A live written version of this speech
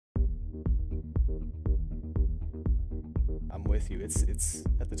with you. It's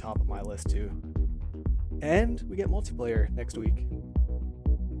at the top of my list too. And we get multiplayer next week.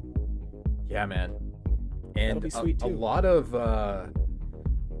 Yeah, man. That'll And be sweet a too. lot of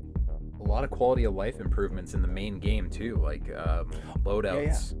quality of life improvements in the main game too, like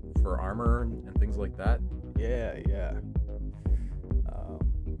loadouts for armor and things like that. Yeah.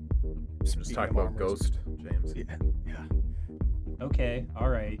 Just Speaking talk of about armors- Ghost, James. Yeah. Okay, all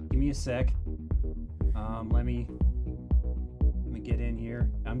right. Give me a sec. Let me get in here.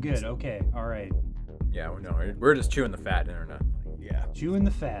 I'm good. Okay, all right. Yeah, no, we're just chewing the fat in or nothing. Yeah. Chewing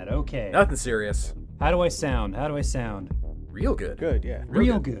the fat. Okay. Nothing serious. How do I sound? Real good. Good. Yeah.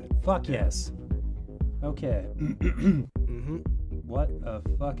 Real good. Fuck yes. Okay. Mm-hmm. What a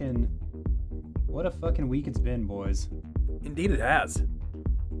fucking week it's been, boys. Indeed, it has.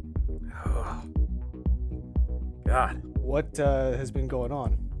 Oh. God. What has been going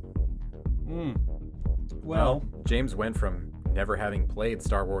on? Well, James went from never having played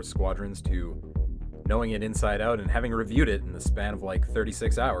Star Wars Squadrons to knowing it inside out and having reviewed it in the span of like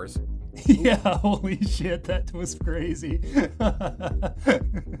 36 hours. yeah, holy shit, that was crazy. It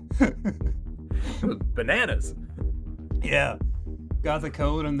was bananas. Yeah. Got the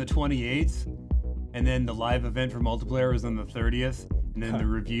code on the 28th, and then the live event for multiplayer was on the 30th, and then the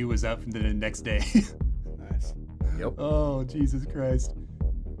review was up the next day. Nice. Yep. Oh, Jesus Christ.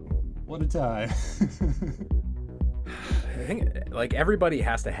 What a time. I think like everybody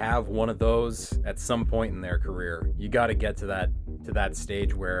has to have one of those at some point in their career. You got to get to that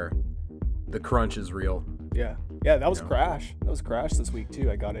stage where the crunch is real. Yeah. That was Crash. That was Crash this week too.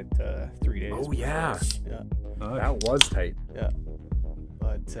 I got it 3 days. Oh yeah, Yeah. that was tight. Yeah.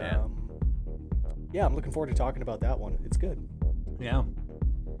 But Man. yeah, I'm looking forward to talking about that one. It's good. Yeah.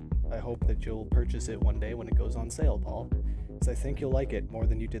 I hope that you'll purchase it one day when it goes on sale, Paul. Because I think you'll like it more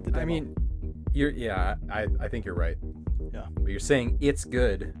than you did the demo. I mean, I think you're right. Yeah. But you're saying it's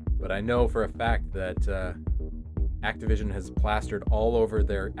good, but I know for a fact that Activision has plastered all over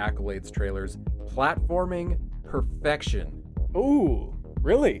their accolades trailers platforming perfection. Ooh,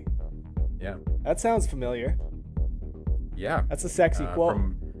 really? Yeah. That sounds familiar. Yeah. That's a sexy quote.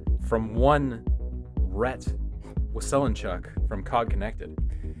 From one Rhett Waselinchuk from COD Connected.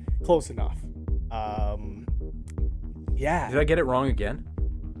 Close enough. Yeah. Did I get it wrong again?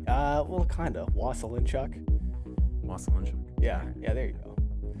 Well, kind of. Waselinchuk. Waselinchuk. Yeah. There you go.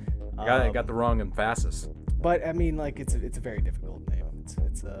 I got the wrong emphasis. But I mean, like, it's a very difficult name.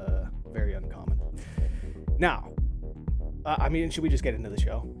 It's very uncommon. Now, I mean, should we just get into the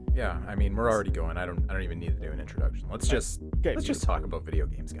show? Yeah, I mean, we're already going. I don't even need to do an introduction. Let's just talk about video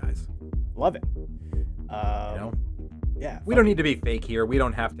games, guys. Love it. You know, Yeah. we don't need to be fake here. We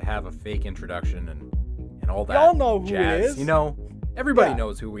don't have to have a fake introduction and all that. Y'all know who jazz. it is. You know, everybody Yeah.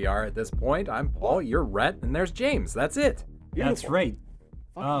 knows who we are at this point. I'm Paul. You're Rhett, and there's James. That's it. That's Beautiful. right.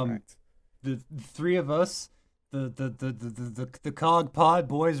 Fucking correct. The three of us, the Cog Pod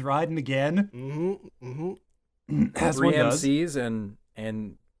boys riding again. As Three one does. MCs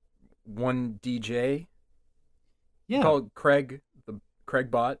and one DJ. Yeah. Called Craig, the Craig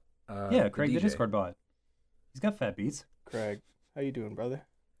bot. Yeah, Craig the DJ. Discord bot. He's got fat beats. Craig, how you doing, brother?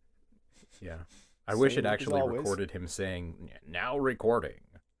 Yeah. I wish Same it as actually always. recorded him saying, "Now recording."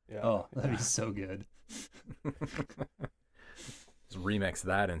 Yeah. Oh, that'd be so good. Just remix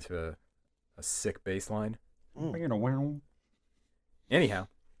that into a sick bass line. Anyhow,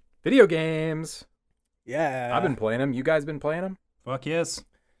 video games. Yeah. I've been playing them. You guys been playing them? Fuck yes.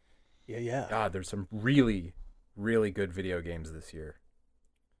 Yeah. God, there's some really, really good video games this year.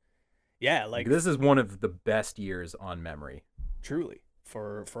 Yeah, Like like this is one of the best years on memory. truly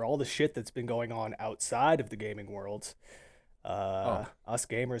for all the shit that's been going on outside of the gaming world. Us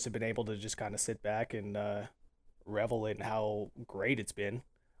gamers have been able to just kind of sit back and revel in how great it's been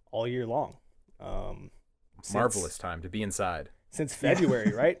all year long. Marvelous time to be inside. Since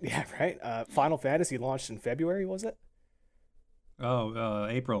February, right? Yeah, right. Final Fantasy launched in February, was it? Oh,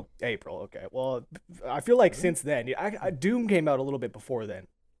 April. April. Okay. Well, I feel like since then, Doom came out a little bit before then.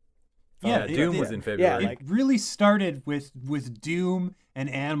 Yeah, Doom was in February. Yeah, like It really started with Doom and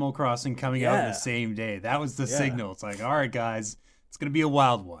Animal Crossing coming out on Yeah. the same day. That was the Yeah. signal. It's like, all right, guys, it's gonna be a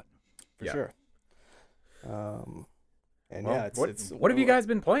wild one. for Yeah. sure. And Well, yeah, what have you guys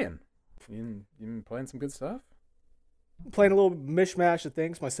been playing? You been playing some good stuff? playing a little mishmash of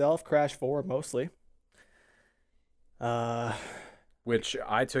things myself. Crash 4 mostly. Which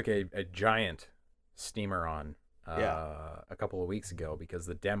I took a giant steamer on Yeah. a couple of weeks ago because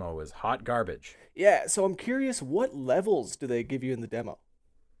the demo was hot garbage. Yeah, so I'm curious, what levels do they give you in the demo?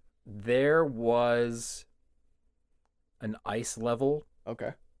 There was an ice level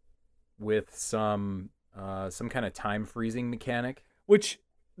Okay. with some some kind of time freezing mechanic. Which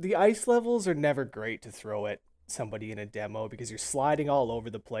the ice levels are never great to throw at somebody in a demo because you're sliding all over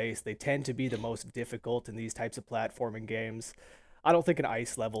the place. They tend to be the most difficult in these types of platforming games. I don't think an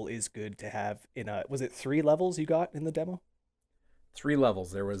ice level is good to have in a... Was it 3 levels you got in the demo? 3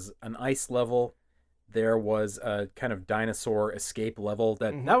 levels. There was an ice level. There was a kind of dinosaur escape level.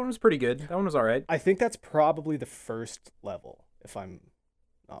 That one was pretty good. That one was all right. I think that's probably the first level, if I'm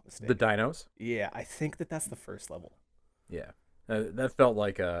not mistaken. The dinos? Yeah, I think that's the first level. Yeah. That felt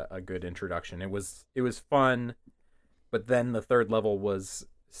like a good introduction. It was fun, but then the third level was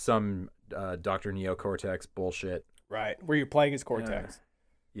some Dr. Neo Cortex bullshit. Right, where you're playing as Cortex.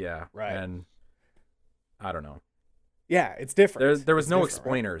 Yeah. Right. And I don't know. Yeah, it's different. There was no Right?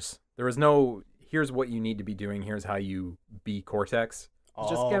 explainers. There was no, here's what you need to be doing. Here's how you be Cortex.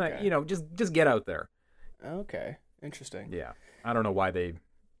 Just kind of, okay. just get out there. Okay, interesting. Yeah. I don't know why they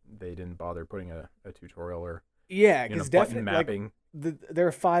didn't bother putting a tutorial or because button definitely mapping. There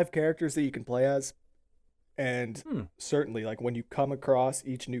are 5 characters that you can play as, and certainly like when you come across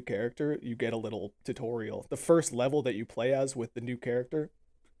each new character, you get a little tutorial. The first level that you play as with the new character,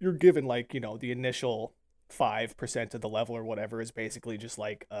 you're given like the initial 5% of the level or whatever is basically just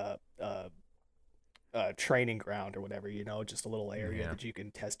like a training ground or whatever, just a little area that you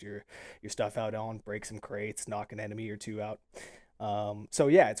can test your stuff out on, break some crates, knock an enemy or two out. So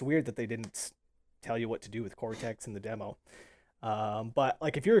yeah, it's weird that they didn't tell you what to do with Cortex in the demo. But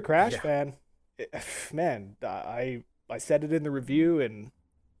like if you're a Crash fan, man, I said it in the review and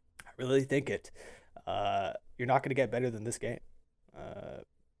I really think it. You're not going to get better than this game.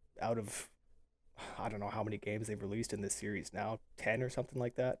 Out of, I don't know how many games they've released in this series now, 10 or something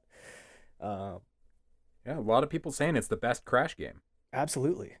like that. Yeah, a lot of people saying it's the best Crash game.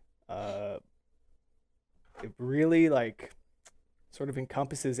 Absolutely. It really like sort of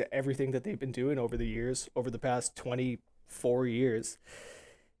encompasses everything that they've been doing over the years, over the past 24 years.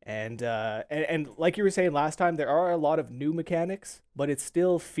 And like you were saying last time, there are a lot of new mechanics, but it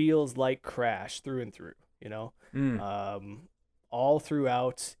still feels like Crash through and through, all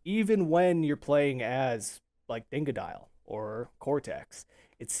throughout, even when you're playing as like Dingodile or Cortex,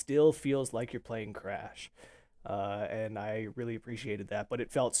 it still feels like you're playing Crash. And I really appreciated that, but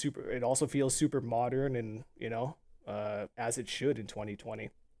it also feels super modern and, as it should in 2020.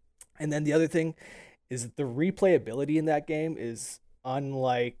 And then the other thing is the replayability in that game is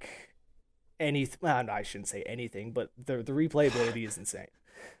unlike I shouldn't say anything, but the replayability is insane.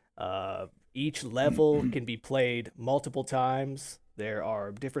 Each level can be played multiple times. There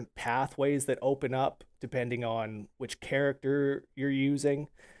are different pathways that open up depending on which character you're using.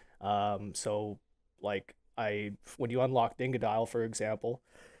 So like when you unlock Dingodile, for example,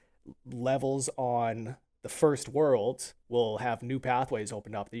 levels on the first world will have new pathways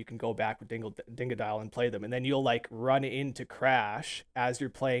open up that you can go back with Dingodile and play them. And then you'll like run into Crash as you're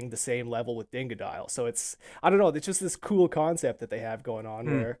playing the same level with Dingodile. So I don't know, it's just this cool concept that they have going on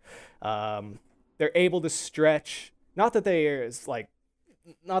where they're able to stretch, not that there's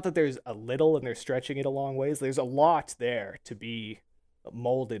a little and they're stretching it a long ways. There's a lot there to be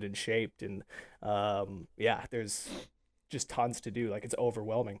molded and shaped. And there's just tons to do. Like it's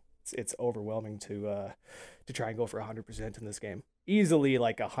overwhelming. It's overwhelming to try and go for 100% in this game. Easily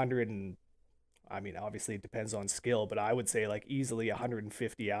like 100 and, I mean, obviously it depends on skill, but I would say like easily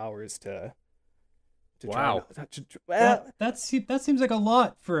 150 hours to wow. That seems like a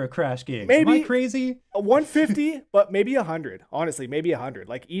lot for a Crash game. Maybe am I crazy? 150, but maybe 100. Honestly, maybe 100.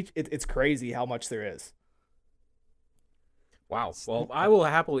 Like it's crazy how much there is. Wow. Well, I will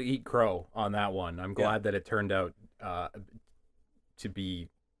happily eat crow on that one. I'm glad that it turned out to be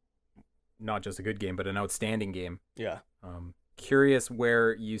not just a good game, but an outstanding game. Yeah. Curious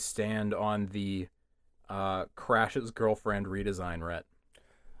where you stand on the Crash's girlfriend redesign, Rhett.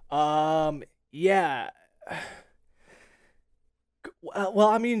 Yeah. Well,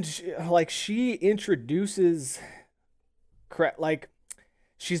 I mean, she introduces, like,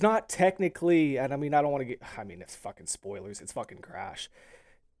 she's not technically, and I mean, I don't want to it's fucking spoilers. It's fucking Crash.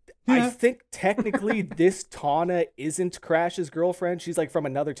 Yeah. I think technically this Tawna isn't Crash's girlfriend. She's like from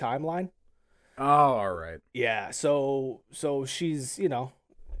another timeline. Oh, all right. Yeah, so she's,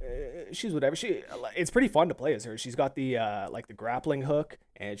 she's whatever. It's pretty fun to play as her. She's got the like the grappling hook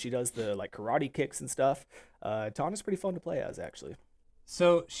and she does the like karate kicks and stuff. Tawna's pretty fun to play as, actually.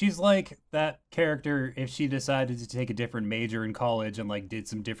 So she's like that character if she decided to take a different major in college and like did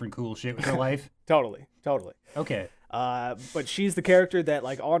some different cool shit with her life. Totally. Okay. But she's the character that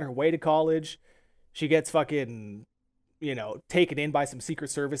like on her way to college, she gets fucking, taken in by some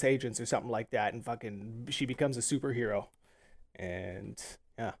Secret Service agents or something like that, and fucking she becomes a superhero. And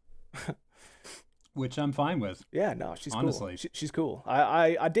yeah. which I'm fine with. Yeah, no, she's honestly. cool. She's cool.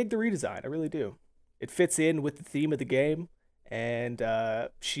 I dig the redesign. I really do. It fits in with the theme of the game, and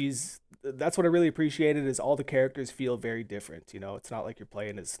that's what I really appreciated is all the characters feel very different. You know, it's not like you're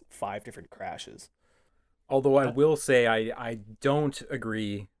playing as 5 different Crashes. Although I will say I don't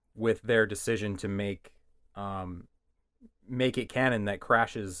agree with their decision to make it canon that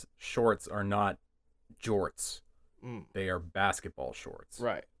Crash's shorts are not jorts. They are basketball shorts.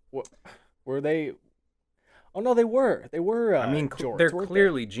 Right. What were they? Oh no, they were. They were. I mean, jorts, they're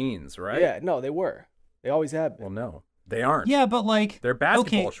clearly jeans, right? Yeah. No, they were. They always have been. Well, no, they aren't. Yeah, but like they're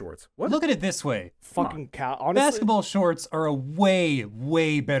basketball shorts. What? Look at it this way. Fucking cow. Honestly, basketball shorts are a way,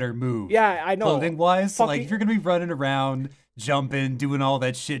 way better move. Yeah, I know. Clothing wise, Fucking... like if you're gonna be running around, jumping, doing all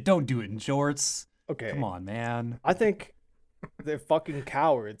that shit, don't do it in shorts. Okay. Come on, man. I think they're fucking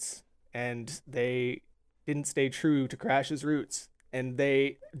cowards, and they didn't stay true to Crash's roots. And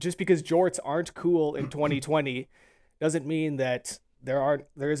they just because jorts aren't cool in 2020 doesn't mean that there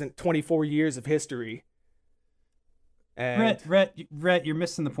isn't 24 years of history. And Rhett, you're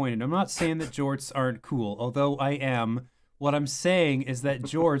missing the point. And I'm not saying that jorts aren't cool, although I am. What I'm saying is that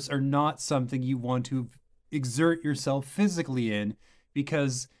jorts are not something you want to exert yourself physically in,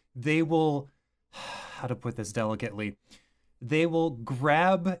 because they will, how to put this delicately, they will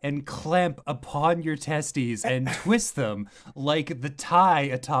grab and clamp upon your testes and twist them like the tie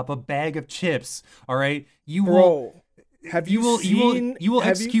atop a bag of chips. All right, you will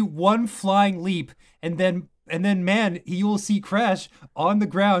execute one flying leap, and then man, you will see Crash on the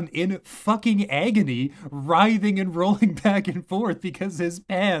ground in fucking agony, writhing and rolling back and forth because his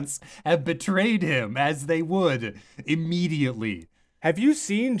pants have betrayed him, as they would immediately. Have you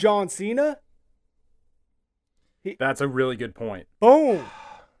seen John Cena? That's a really good point. Boom.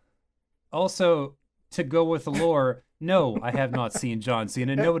 Also, to go with the lore, no, I have not seen John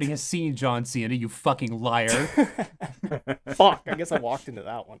Cena. Nobody has seen John Cena, you fucking liar. Fuck, I guess I walked into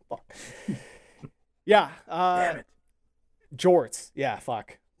that one. Fuck. Yeah. Damn it. Jorts. Yeah,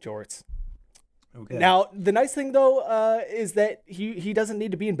 fuck. Jorts. Okay. Now, the nice thing, though, is that he doesn't need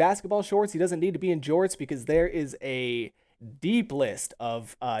to be in basketball shorts. He doesn't need to be in jorts, because there is a deep list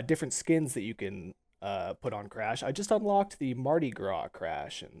of different skins that you can put on Crash. I just unlocked the Mardi Gras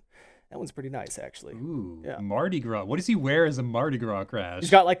Crash, and that one's pretty nice, actually. Ooh, yeah. Mardi Gras. What does he wear as a Mardi Gras Crash? He's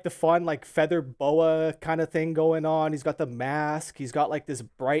got like the fun like feather boa kind of thing going on. He's got the mask. He's got like this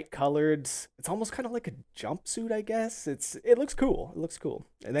bright colored, it's almost kind of like a jumpsuit, I guess. It looks cool. It looks cool.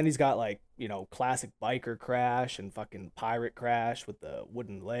 And then he's got like, you know, classic biker Crash and fucking pirate Crash with the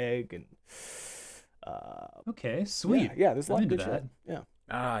wooden leg and okay, sweet. Yeah, there's a lot of good that. shit. Yeah.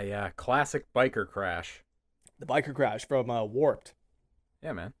 Ah, yeah, classic biker Crash. The biker Crash from Warped.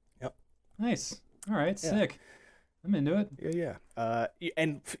 Yeah, man. Nice. All right, sick. I'm into it. Yeah.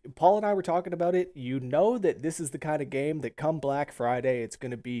 And Paul and I were talking about it. You know that this is the kind of game that come Black Friday, it's going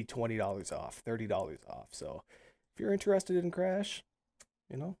to be $20 off, $30 off. So if you're interested in Crash,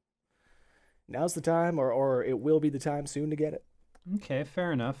 you know, now's the time, or it will be the time soon to get it. Okay,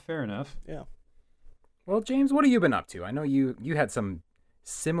 fair enough. Yeah. Well, James, what have you been up to? I know you had some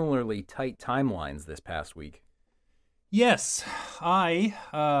similarly tight timelines this past week. Yes,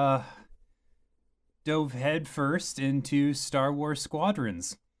 I dove headfirst into Star Wars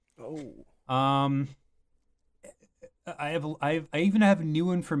Squadrons. Oh. I even have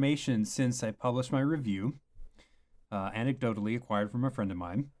new information since I published my review, anecdotally acquired from a friend of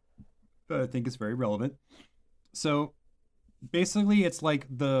mine, but I think it's very relevant. So basically, it's like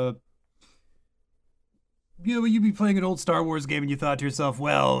you'd be playing an old Star Wars game and you thought to yourself,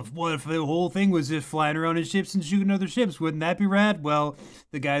 well, what if the whole thing was just flying around in ships and shooting other ships? Wouldn't that be rad? Well,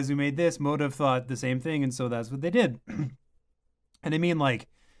 the guys who made this Motive thought the same thing, and so that's what they did. And I mean, like,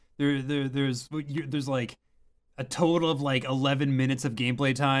 there's like a total of like 11 minutes of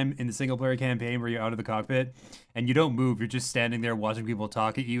gameplay time in the single player campaign where you're out of the cockpit and you don't move. You're just standing there watching people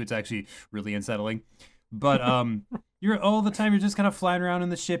talk at you. It's actually really unsettling. But you're all the time, you're just kind of flying around in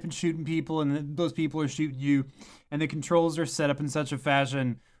the ship and shooting people, and those people are shooting you. And the controls are set up in such a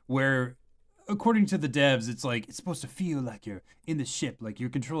fashion where, according to the devs, it's like it's supposed to feel like you're in the ship, like you're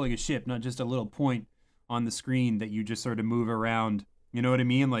controlling a ship, not just a little point on the screen that you just sort of move around. You know what I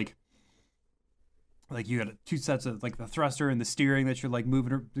mean? Like you got two sets of like the thruster and the steering that you're like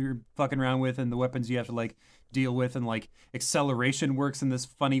you're fucking around with, and the weapons you have to like deal with, and like acceleration works in this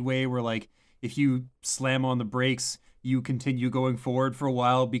funny way where like if you slam on the brakes, you continue going forward for a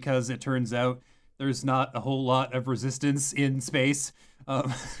while because it turns out there's not a whole lot of resistance in space.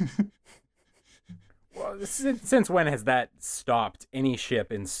 Well, since when has that stopped any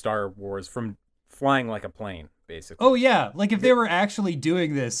ship in Star Wars from flying like a plane, basically. Oh yeah, like if they were actually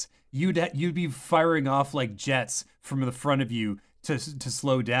doing this, you'd be firing off like jets from the front of you to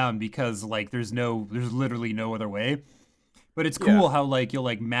slow down because like there's literally no other way. But it's cool how like you'll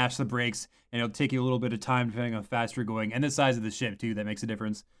like mash the brakes and it'll take you a little bit of time depending on how fast you're going and the size of the ship too. That makes a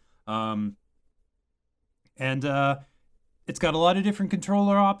difference. And it's got a lot of different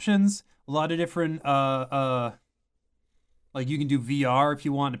controller options, a lot of different like you can do VR if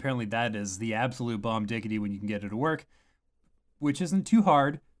you want. Apparently that is the absolute bomb dickety when you can get it to work, which isn't too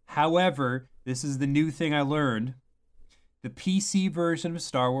hard. However, this is the new thing I learned. The PC version of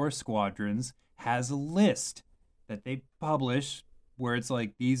Star Wars Squadrons has a list that they publish where it's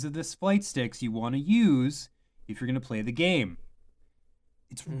like, these are the flight sticks you want to use if you're going to play the game.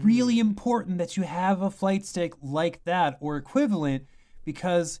 It's really important that you have a flight stick like that or equivalent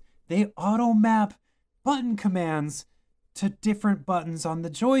because they auto map button commands to different buttons on the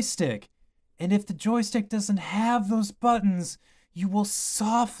joystick. And if the joystick doesn't have those buttons, you will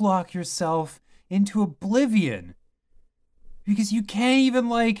soft lock yourself into oblivion. Because you can't even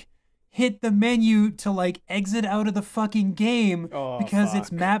like hit the menu to like exit out of the fucking game because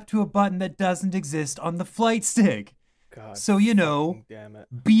it's mapped to a button that doesn't exist on the flight stick. God, so, you know, damn it.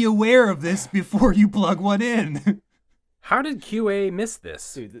 Be aware of this before you plug one in. How did QA miss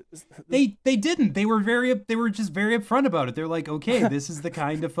this? Dude, They didn't. They were just very upfront about it. They're like, okay, this is the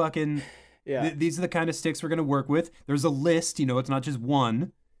kind of fucking these are the kind of sticks we're gonna work with. There's a list, you know, it's not just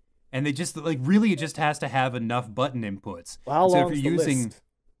one. And they just like really it just has to have enough button inputs. Well, how so long is the list?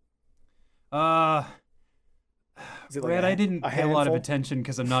 Is it like Brad, I didn't pay a lot of handful? attention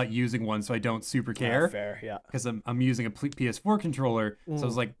because I'm not using one, so I don't super care. Fair, yeah. Because I'm using a PS4 controller, so I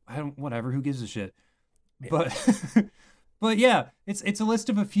was like, whatever, who gives a shit? But but yeah, it's a list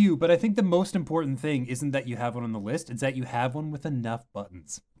of a few. But I think the most important thing isn't that you have one on the list; it's that you have one with enough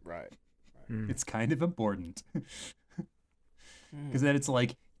buttons. Right. It's kind of important because then it's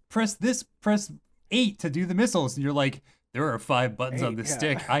like press 8 to do the missiles, and you're like, there are 5 buttons on this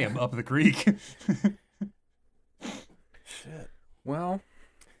stick. I am up the creek. Shit. Well,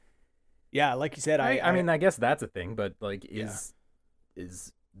 yeah, like you said, I mean, I guess that's a thing, but like, is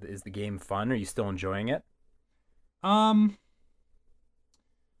the game fun? Are you still enjoying it? I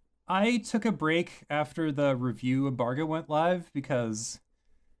took a break after the review embargo went live because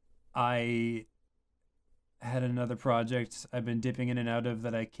I had another project I've been dipping in and out of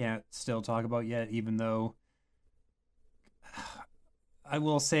that I can't still talk about yet, even though I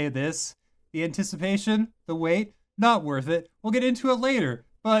will say this, the anticipation, the wait, not worth it. We'll get into it later,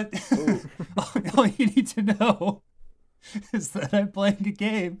 but all you need to know is that I'm playing a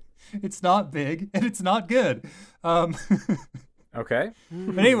game. It's not big and it's not good. Okay.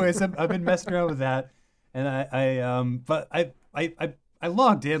 But anyways, I've been messing around with that, and I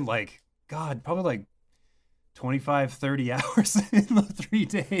logged in like, God, probably like 25, 30 hours in the 3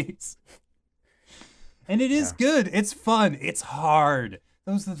 days. And it is good. It's fun. It's hard.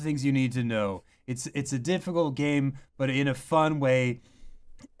 Those are the things you need to know. It's a difficult game, but in a fun way.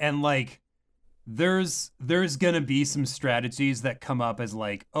 And like, there's gonna be some strategies that come up as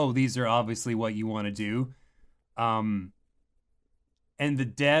like, oh, these are obviously what you want to do. And the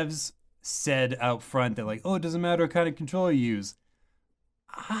devs said out front that like, oh, it doesn't matter what kind of controller you use.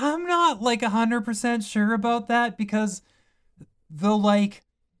 I'm not like 100% sure about that because the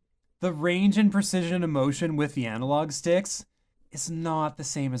range and precision of motion with the analog sticks is not the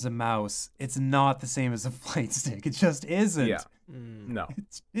same as a mouse. It's not the same as a flight stick. It just isn't. Yeah. No.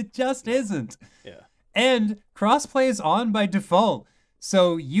 It just isn't. Yeah. And crossplay is on by default.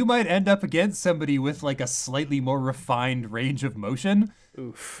 So you might end up against somebody with like a slightly more refined range of motion.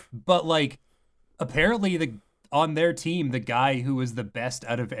 Oof. But like apparently on their team, the guy who was the best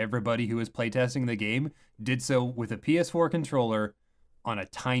out of everybody who was playtesting the game did so with a PS4 controller on a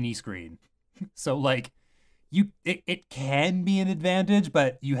tiny screen. So like it can be an advantage,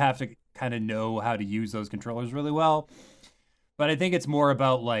 but you have to kind of know how to use those controllers really well. But I think it's more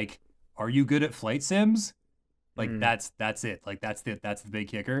about like, are you good at flight sims? Like that's it. Like that's the big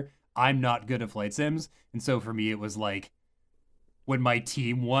kicker. I'm not good at flight sims, and so for me it was like, when my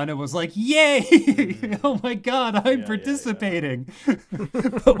team won, it was like, yay! Oh my God, I'm participating.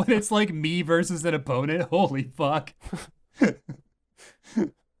 But when it's like me versus an opponent, holy fuck.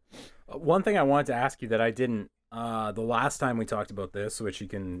 One thing I wanted to ask you that I didn't, the last time we talked about this, which you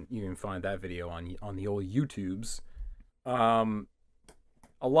can find that video on the old YouTubes. A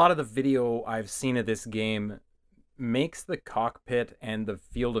lot of the video I've seen of this game makes the cockpit and the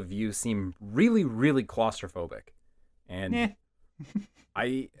field of view seem really, really claustrophobic. And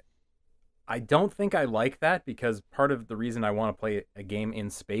I don't think I like that, because part of the reason I want to play a game in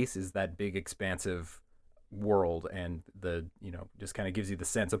space is that big expansive world, and the, just kind of gives you the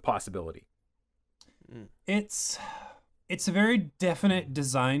sense of possibility. It's a very definite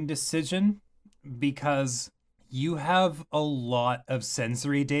design decision because you have a lot of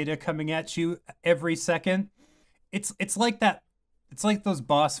sensory data coming at you every second. It's like that. It's like those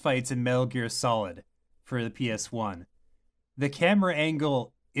boss fights in Metal Gear Solid for the PS1. The camera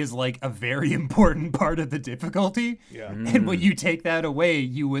angle is like a very important part of the difficulty. Yeah. And when you take that away,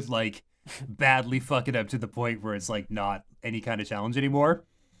 you would like badly fuck it up to the point where it's like not any kind of challenge anymore.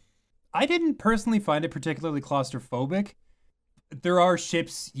 I didn't personally find it particularly claustrophobic. There are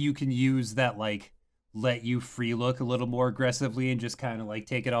ships you can use that like let you free look a little more aggressively and just kind of like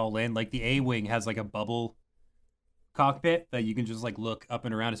take it all in. Like the A-Wing has like a bubble cockpit that you can just like look up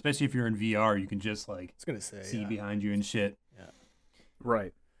and around, especially if you're in VR. You can just like see behind you and shit. Yeah.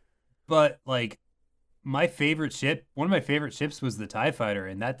 Right. But like one of my favorite ships was the TIE Fighter,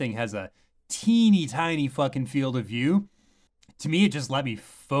 and that thing has a teeny tiny fucking field of view. To me, it just let me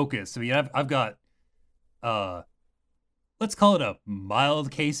focus. I mean, I've got let's call it a mild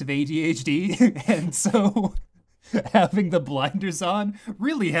case of ADHD, and so having the blinders on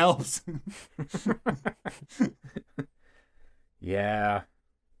really helps. Yeah.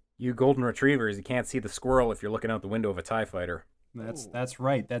 You golden retrievers, you can't see the squirrel if you're looking out the window of a TIE Fighter. That's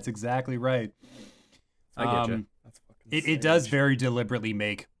right. That's exactly right. I get you. It does very deliberately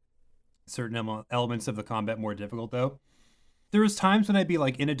make certain elements of the combat more difficult, though. There was times when I'd be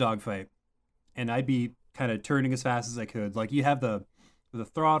like in a dogfight, and I'd be kind of turning as fast as I could. Like you have the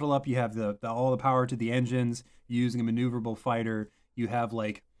throttle up, you have the all the power to the engines, using a maneuverable fighter. You have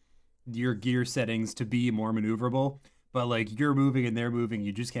like your gear settings to be more maneuverable, but like you're moving and they're moving,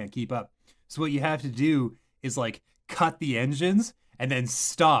 you just can't keep up. So what you have to do is like cut the engines and then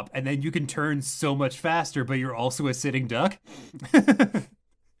stop, and then you can turn so much faster, but you're also a sitting duck.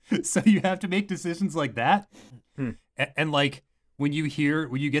 So you have to make decisions like that. And like when you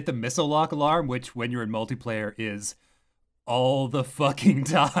get the missile lock alarm, which when you're in multiplayer is all the fucking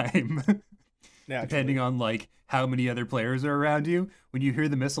time, depending on like how many other players are around you, when you hear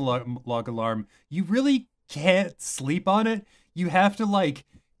the missile lock alarm, you really can't sleep on it. You have to like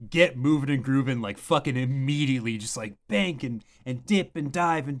get moving and grooving like fucking immediately, just like bank and dip and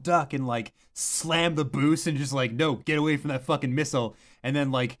dive and duck and like slam the boost and just like, no, get away from that fucking missile. And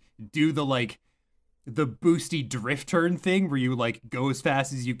then like do the like the boosty drift turn thing where you like go as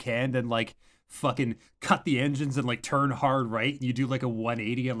fast as you can, then like fucking cut the engines and like turn hard right, and you do like a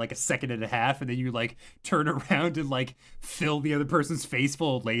 180 in like a second and a half, and then you like turn around and like fill the other person's face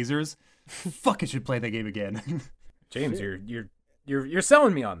full of lasers. Fucking should play that game again. James, you're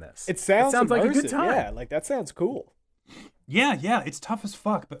selling me on this. It sounds like a good time. Yeah, like that sounds cool. Yeah, it's tough as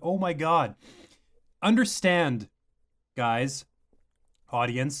fuck, but oh my god. Understand, guys,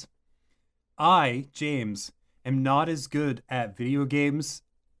 audience, I, James, am not as good at video games.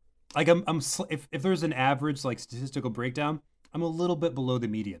 Like if there's an average like statistical breakdown, I'm a little bit below the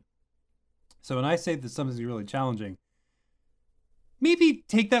median. So when I say that something's really challenging, maybe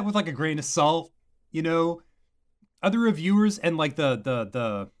take that with like a grain of salt, you know. Other reviewers and like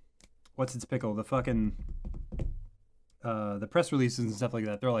the what's its pickle, the fucking the press releases and stuff like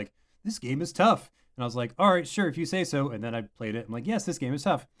that, they're like, this game is tough. And I was like, all right, sure, if you say so. And then I played it. I'm like, yes, this game is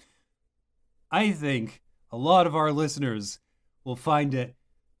tough. I think a lot of our listeners will find it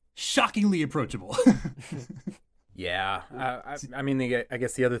shockingly approachable. Yeah. I mean, I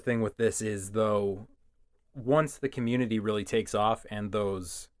guess the other thing with this is, though, once the community really takes off and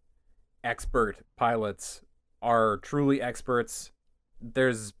those expert pilots are truly experts,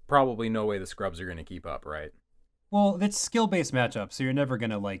 there's probably no way the scrubs are going to keep up, right? Well, it's skill-based matchup, so you're never going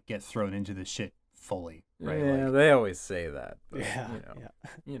to like get thrown into this shit fully, right? Yeah, like, they always say that. But,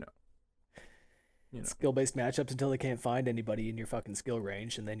 you know. Skill-based matchups until they can't find anybody in your fucking skill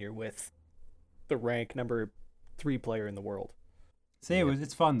range, and then you're with the rank number 3 player in the world. See,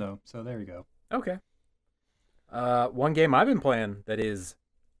 it's fun though, so there you go. Okay. One game I've been playing that is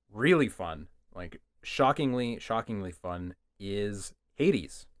really fun, like shockingly fun, is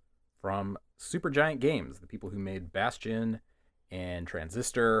Hades from Supergiant Games, the people who made Bastion and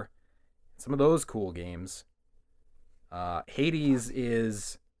Transistor, some of those cool games. Hades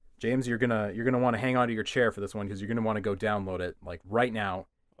is, James, you're gonna want to hang on to your chair for this one because you're gonna want to go download it like right now.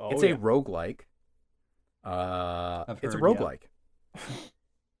 It's a roguelike. It's a roguelike.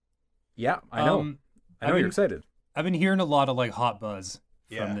 Yeah, I know. I know you're excited. I've been hearing a lot of like hot buzz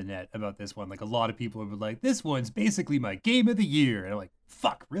from the net about this one. Like a lot of people have been like, this one's basically my game of the year. And I'm like,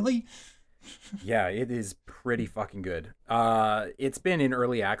 fuck, really? Yeah, it is pretty fucking good. It's been in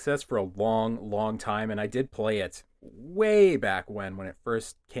early access for a long time, and I did play it way back when it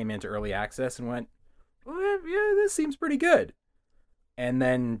first came into early access and went, well, yeah, this seems pretty good. And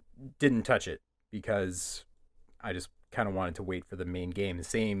then didn't touch it because I just kind of wanted to wait for the main game, the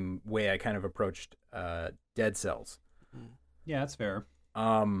same way I kind of approached Dead Cells. Yeah, that's fair.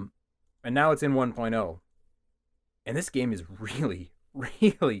 And now it's in 1.0. And this game is really,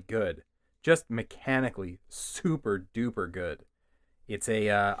 really good. Just mechanically super duper good. It's a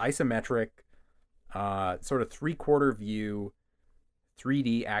isometric, sort of 3/4 view,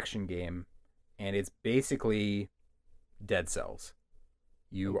 3D action game, and it's basically Dead Cells.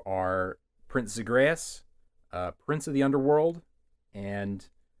 You are Prince Zagreus, Prince of the Underworld, and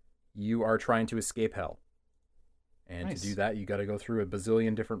you are trying to escape hell. And Nice. to do that, you got to go through a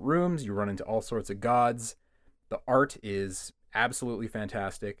bazillion different rooms. You run into all sorts of gods. The art is absolutely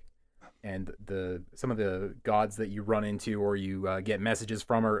fantastic. And some of the gods that you run into or you get messages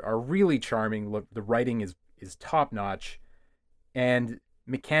from are really charming. Look, the writing is top notch, and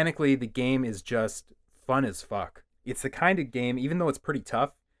mechanically the game is just fun as fuck. It's the kind of game, even though it's pretty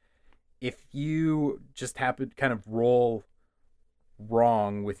tough, if you just happen to kind of roll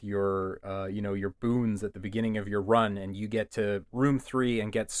wrong with your your boons at the beginning of your run and you get to room 3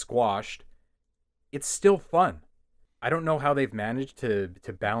 and get squashed, it's still fun. I don't know how they've managed to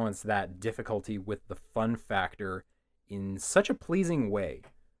balance that difficulty with the fun factor in such a pleasing way.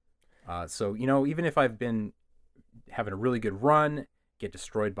 So, even if I've been having a really good run, get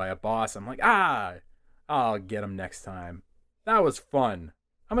destroyed by a boss, I'm like, I'll get him next time. That was fun.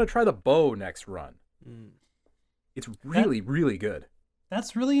 I'm going to try the bow next run. It's really, really good.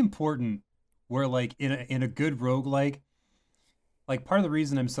 That's really important. Where like in a good roguelike, like part of the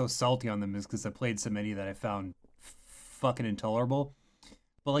reason I'm so salty on them is because I played so many that I found fucking intolerable.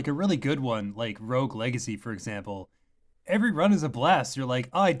 But like a really good one, like Rogue Legacy, for example, every run is a blast. You're like,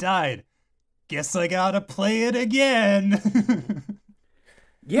 oh, I died. Guess I gotta play it again.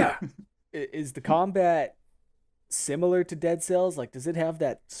 Yeah. Is the combat similar to Dead Cells? Like, does it have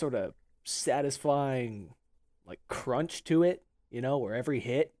that sort of satisfying, like, crunch to it? Where every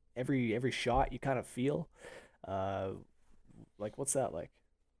hit, every shot, you kind of feel. Like, what's that like?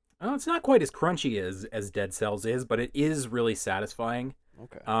 Oh, it's not quite as crunchy as Dead Cells is, but it is really satisfying.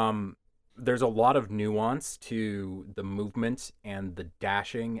 Okay. There's a lot of nuance to the movement and the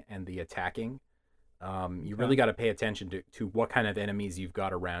dashing and the attacking. You really got to pay attention to what kind of enemies you've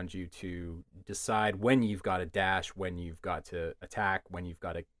got around you to decide when you've got to dash, when you've got to attack, when you've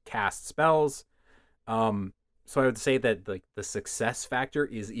got to cast spells. So I would say that like the success factor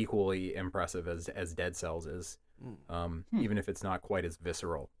is equally impressive as Dead Cells is, even if it's not quite as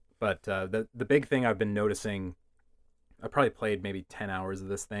visceral. But the big thing I've been noticing, I probably played maybe 10 hours of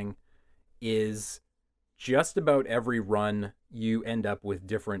this thing, is just about every run you end up with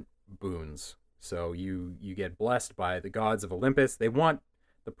different boons. So you get blessed by the gods of Olympus. They want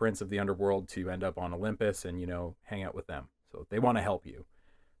the Prince of the Underworld to end up on Olympus and, hang out with them. So they want to help you.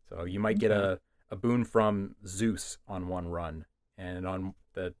 So you might get a boon from Zeus on one run. And on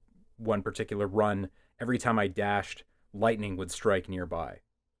the one particular run, every time I dashed, lightning would strike nearby.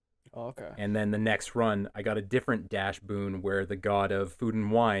 Oh, okay. And then the next run, I got a different dash boon where the god of food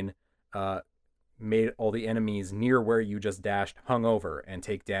and wine made all the enemies near where you just dashed hungover and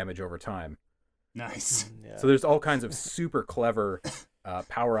take damage over time. Nice. Yeah. So there's all kinds of super clever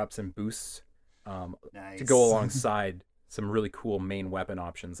power-ups and boosts Nice. to go alongside some really cool main weapon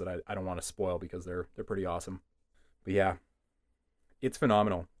options that I don't want to spoil because they're pretty awesome. But yeah, it's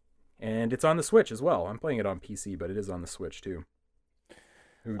phenomenal. And it's on the Switch as well. I'm playing it on PC, but it is on the Switch too.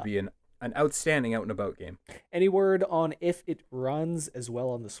 It would be an outstanding out and about game. Any word on if it runs as well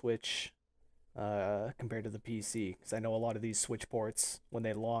on the Switch compared to the PC? Because I know a lot of these Switch ports, when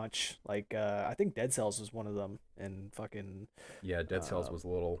they launch, like I think Dead Cells was one of them, and fucking Yeah, Dead Cells was a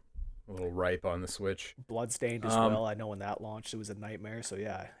little ripe on the Switch. Bloodstained as well. I know when that launched, it was a nightmare. So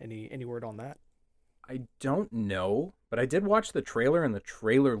yeah, any word on that? I don't know, but I did watch the trailer, and the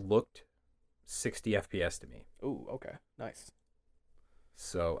trailer looked 60 FPS to me. Ooh, okay, nice.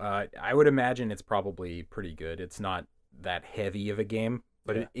 So I would imagine it's probably pretty good. It's not that heavy of a game,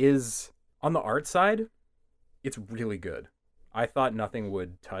 but it is, on the art side, it's really good. I thought nothing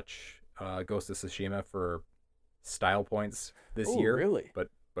would touch Ghost of Tsushima for style points this year. Really?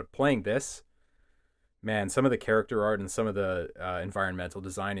 But playing this, man, some of the character art and some of the environmental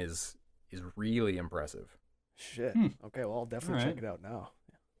design is really impressive. Shit. Okay, well I'll definitely check it out now.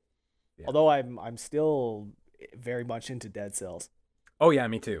 Yeah. Although I'm still very much into Dead Cells. Oh yeah,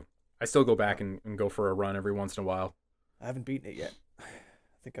 me too. I still go back and go for a run every once in a while. I haven't beaten it yet. I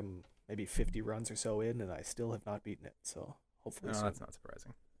think I'm maybe 50 runs or so in, and I still have not beaten it. So hopefully soon. That's not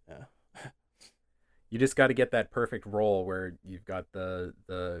surprising. Yeah. You just got to get that perfect roll where you've got a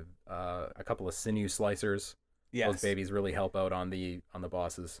couple of sinew slicers. Yes. Those babies really help out on the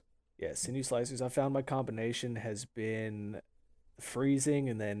bosses. Yeah, sinew slicers. I found my combination has been freezing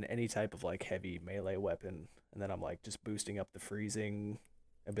and then any type of like heavy melee weapon, and then I'm like just boosting up the freezing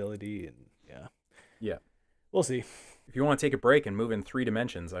ability, and Yeah. We'll see. If you want to take a break and move in 3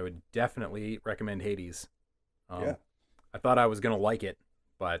 dimensions, I would definitely recommend Hades. Yeah. I thought I was going to like it,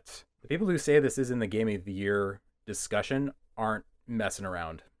 but the people who say this is in the Game of the Year discussion aren't messing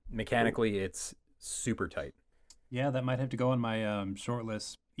around. Mechanically, it's super tight. Yeah, that might have to go on my short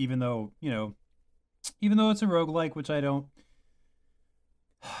list, even though it's a roguelike, which I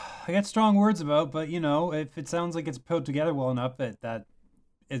got strong words about, but if it sounds like it's put together well enough that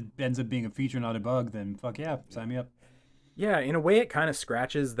it ends up being a feature, not a bug, then fuck yeah, sign me up. Yeah, in a way it kind of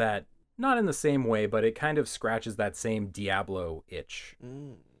scratches that, not in the same way, but it kind of scratches that same Diablo itch.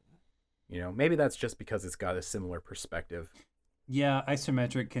 Maybe that's just because it's got a similar perspective. Yeah,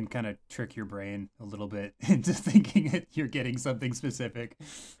 isometric can kind of trick your brain a little bit into thinking that you're getting something specific.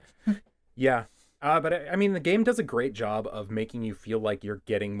 Yeah, but I mean, the game does a great job of making you feel like you're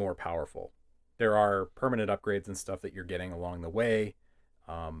getting more powerful. There are permanent upgrades and stuff that you're getting along the way.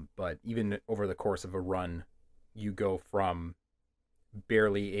 But even over the course of a run, you go from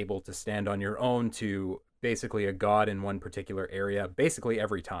barely able to stand on your own to basically a god in one particular area, basically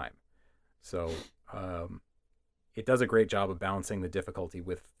every time. So it does a great job of balancing the difficulty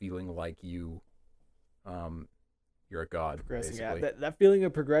with feeling like you're a god. Progressing, basically. yeah. That feeling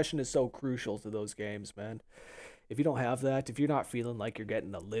of progression is so crucial to those games, man. If you don't have that, if you're not feeling like you're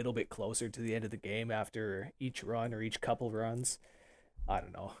getting a little bit closer to the end of the game after each run or each couple runs, I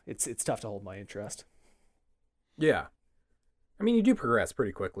don't know. It's tough to hold my interest. Yeah. I mean, you do progress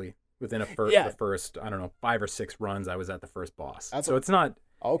pretty quickly. Within the first, I don't know, 5 or 6 runs, I was at the first boss. It's not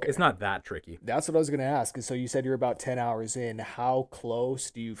okay. It's not that tricky. That's what I was going to ask. So you said you're about 10 hours in. How close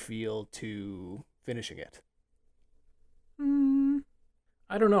do you feel to finishing it?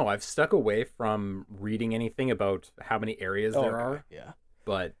 I don't know. I've stuck away from reading anything about how many areas there are. Yeah.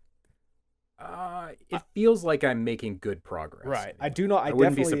 But it feels like I'm making good progress. Right. I do not. I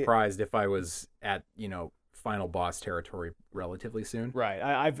wouldn't be surprised if I was at final boss territory relatively soon. Right.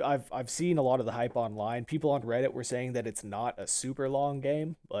 I've seen a lot of the hype online. People on Reddit were saying that it's not a super long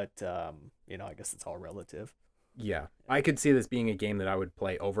game, but I guess it's all relative. Yeah. I could see this being a game that I would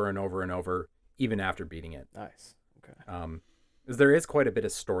play over and over and over, even after beating it. Nice. Okay. Because there is quite a bit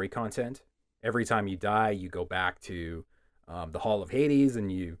of story content. Every time you die, you go back to the Hall of Hades,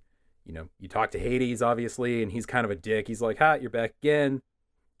 and you talk to Hades, obviously, and he's kind of a dick. He's like, "Ha, you're back again,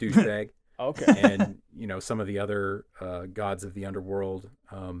 douchebag." Okay. And some of the other gods of the underworld,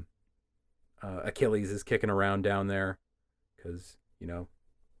 Achilles is kicking around down there because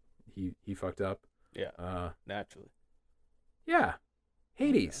he fucked up. Yeah. Naturally. Yeah.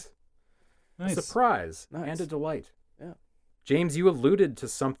 Hades. Nice. A surprise and a delight. Yeah. James, you alluded to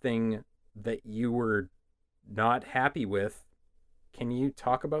something that you were not happy with. Can you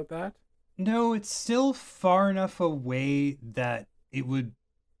talk about that? No, it's still far enough away that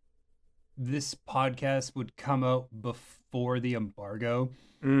this podcast would come out before the embargo.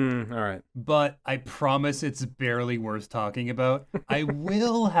 All right. But I promise it's barely worth talking about. I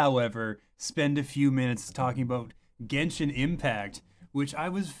will, however, spend a few minutes talking about Genshin Impact, which I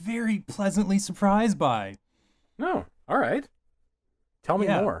was very pleasantly surprised by. Oh, all right. Tell me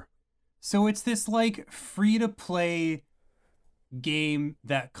more. So it's this free-to-play game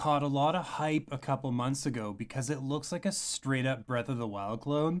that caught a lot of hype a couple months ago because it looks like a straight-up Breath of the Wild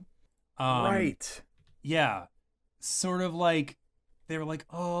clone. Right. Yeah. Sort of like, they were like,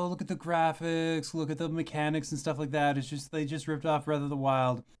 oh, look at the graphics, look at the mechanics and stuff like that. It's just, they just ripped off Breath of the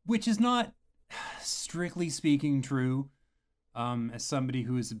Wild, which is not, strictly speaking, true. As somebody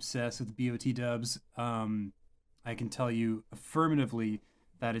who is obsessed with BOT dubs, I can tell you affirmatively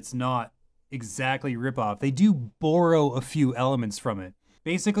that it's not exactly ripoff. They do borrow a few elements from it.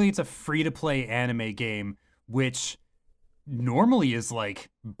 Basically, it's a free-to-play anime game, which normally is like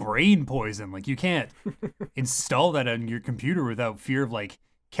brain poison. Like, you can't install that on your computer without fear of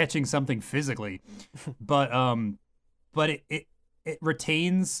catching something physically. But it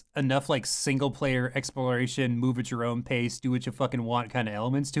retains enough single player exploration, move at your own pace, do what you fucking want kind of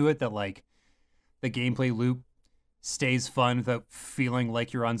elements to it that the gameplay loop stays fun without feeling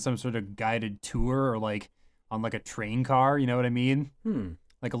like you're on some sort of guided tour or on a train car. You know what I mean?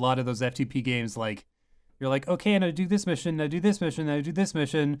 Like a lot of those FTP games, you're like, okay, and I do this mission, I do this mission, I do this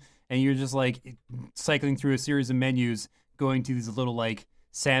mission, and you're just cycling through a series of menus, going to these little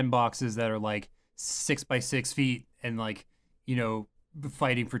sandboxes that are 6 by 6 feet, and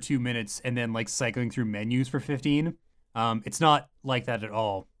fighting for 2 minutes and then like cycling through menus for 15. It's not like that at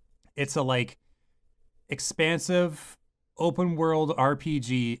all. It's a like expansive open world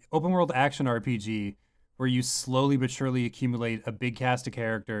action RPG where you slowly but surely accumulate a big cast of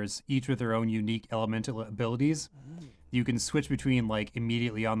characters, each with their own unique elemental abilities. You can switch between like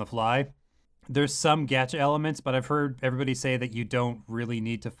immediately on the fly. There's some gacha elements, but I've heard everybody say that you don't really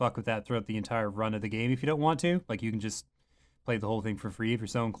need to fuck with that throughout the entire run of the game if you don't want to. Like, you can just play the whole thing for free if you're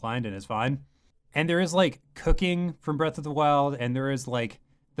so inclined, and it's fine. And there is like cooking from Breath of the Wild, and there is like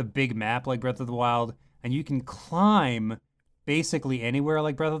the big map like Breath of the Wild, and you can climb basically anywhere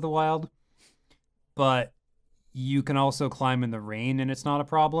like Breath of the Wild, but you can also climb in the rain and it's not a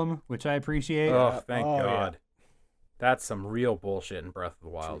problem, which I appreciate. Oh, thank God. Yeah. That's some real bullshit in Breath of the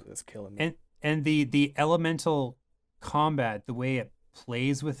Wild. That's killing me. And the elemental combat, the way it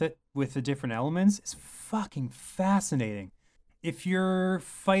plays with it, with the different elements, is fucking fascinating. If you're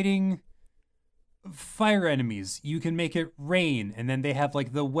fighting fire enemies, you can make it rain, and then they have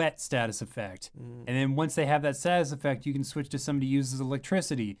like the wet status effect. And then once they have that status effect, you can switch to somebody who uses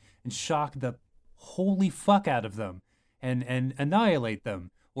electricity and shock the holy fuck out of them and annihilate them.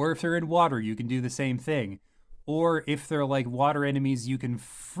 Or if they're in water, you can do the same thing. Or if they're like water enemies, you can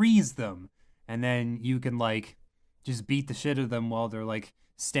freeze them, and then you can like just beat the shit out of them while they're like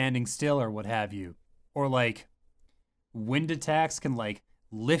standing still or what have you. Or like wind attacks can like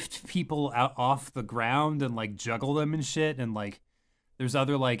lift people out off the ground and like juggle them and shit. And like there's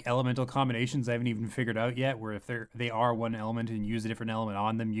other like elemental combinations I haven't even figured out yet, where if they are one element and use a different element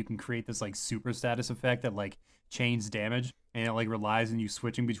on them, you can create this like super status effect that like chains damage, and it like relies on you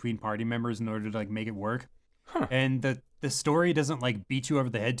switching between party members in order to like make it work. And the story doesn't like beat you over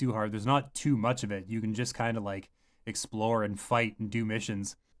the head too hard. There's not too much of it. You can just kind of like explore and fight and do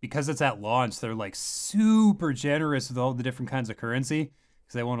missions. Because it's at launch, they're like super generous with all the different kinds of currency,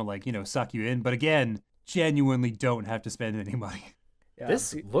 because they want to like, you know, suck you in. But again, genuinely don't have to spend any money. Yeah,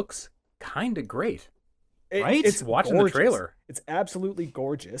 This looks kind of great. right? It's Watching gorgeous. the trailer. It's absolutely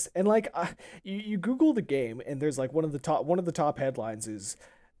gorgeous. And like you Google the game, and there's like one of the top headlines is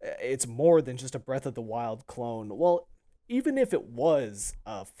it's more than just a Breath of the Wild clone. Well, even if it was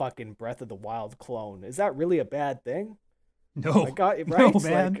a fucking Breath of the Wild clone, is that really a bad thing? No, Like, right? no, It's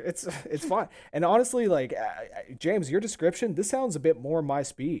man. like, it's fine. And honestly, like James, your description, this sounds a bit more my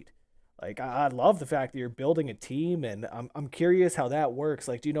speed. Like, I love the fact that you're building a team, and I'm curious how that works.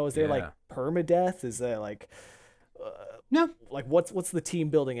 Like, do you know, is there like permadeath? Is there like No. like what's the team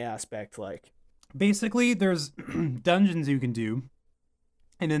building aspect like? Basically, there's dungeons you can do,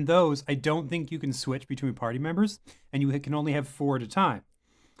 and in those, I don't think you can switch between party members, and you can only have 4 at a time.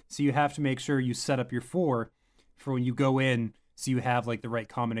 So you have to make sure you set up your 4 for when you go in, so you have like the right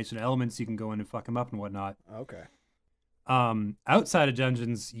combination of elements. You can go in and fuck them up and whatnot. Okay. Outside of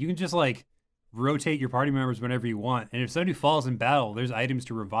dungeons, you can just like rotate your party members whenever you want, and if somebody falls in battle, there's items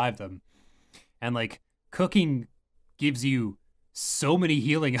to revive them. And like cooking gives you so many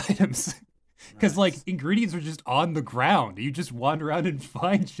healing items. Because, like, ingredients are just on the ground. You just wander around and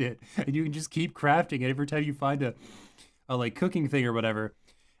find shit. And you can just keep crafting it every time you find a like, cooking thing or whatever.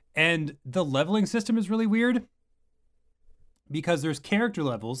 And the leveling system is really weird. Because there's character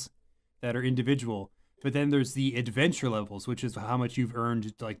levels that are individual. But then there's the adventure levels, which is how much you've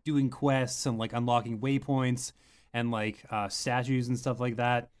earned, like, doing quests and, like, unlocking waypoints and, like, statues and stuff like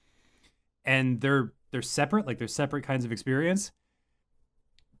that. And they're separate. Like, they're separate kinds of experience.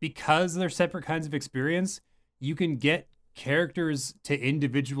 Because they're separate kinds of experience, you can get characters to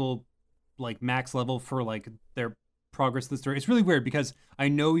individual, like, max level for, like, their progress of the story. It's really weird because I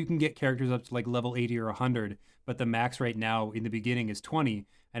know you can get characters up to, like, level 80 or 100, but the max right now in the beginning is 20.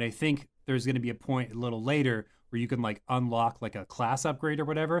 And I think there's going to be a point a little later where you can, like, unlock, like, a class upgrade or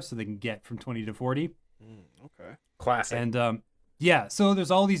whatever so they can get from 20 to 40. Okay. Classic. And, yeah, so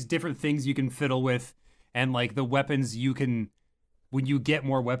there's all these different things you can fiddle with, and, like, the weapons you can... When you get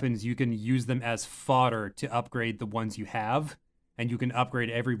more weapons, you can use them as fodder to upgrade the ones you have. And you can upgrade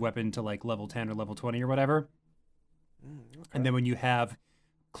every weapon to like level 10 or level 20 or whatever. Okay. And then when you have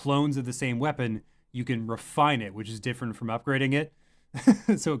clones of the same weapon, you can refine it, which is different from upgrading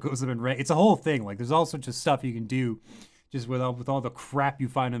it. So it goes up in rank. It's a whole thing. Like, there's all sorts of stuff you can do just with all the crap you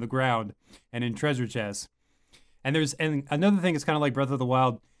find on the ground and in treasure chests. And another thing that's kind of like Breath of the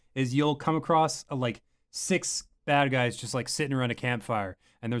Wild is you'll come across like 6 bad guys just like sitting around a campfire,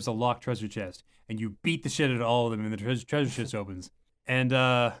 and there's a locked treasure chest, and you beat the shit out of all of them, and the treasure chest opens. And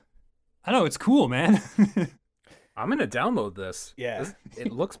I don't know, it's cool, man. I'm gonna download this. Yeah.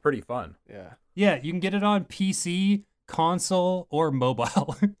 It looks pretty fun. Yeah. Yeah, you can get it on PC, console, or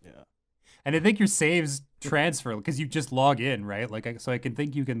mobile. Yeah. And I think your saves transfer because you just log in, right? Like, so I can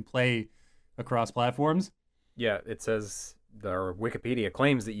think you can play across platforms. Yeah, it says the Wikipedia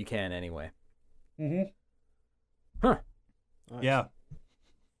claims that you can anyway. Mm-hmm. Huh. Nice. Yeah.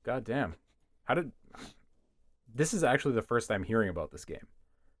 God damn. This is actually the first time hearing about this game.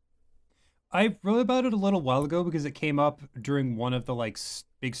 I wrote about it a little while ago because it came up during one of the like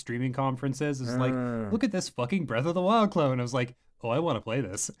big streaming conferences. It's like, look at this fucking Breath of the Wild clone. I was like, oh, I want to play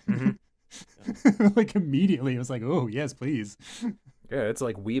this. Mm-hmm. Like immediately, I was like, oh yes, please. Yeah, it's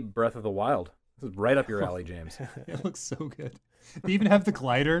like Weeb Breath of the Wild. This is right up your alley, James. It looks so good. They even have the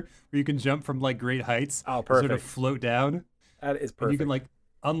glider where you can jump from like great heights. Oh, and perfect. sort of float down. That is And perfect. you can like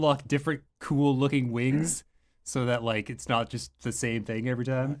unlock different cool looking wings so that like it's not just the same thing every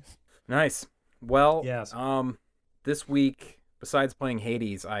time. Nice. Well, Yes. this week, besides playing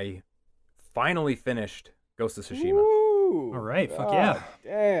Hades, I finally finished Ghost of Tsushima. Woo! All right, fuck God yeah.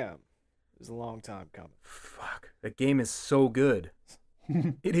 Damn. It was a long time coming. Fuck. That game is so good.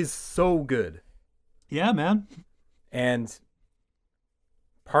 It is so good. Yeah, man. And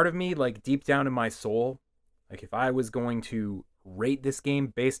part of me, like deep down in my soul, like if I was going to rate this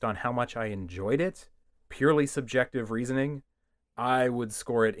game based on how much I enjoyed it, purely subjective reasoning, I would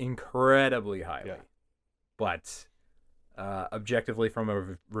score it incredibly highly. Yeah. But objectively, from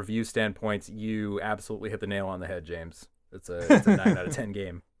a review standpoint, you absolutely hit the nail on the head, James. It's a 9 out of 10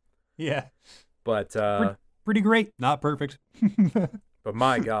 game. Yeah. But Pretty great. Not perfect. but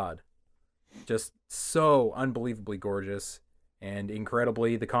my God, just so unbelievably gorgeous and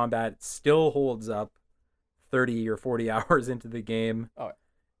incredibly, the combat still holds up 30 or 40 hours into the game. Oh.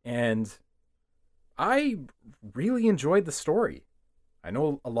 And I really enjoyed the story. I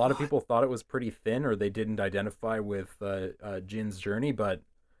know a lot of people thought it was pretty thin or they didn't identify with Jin's journey, but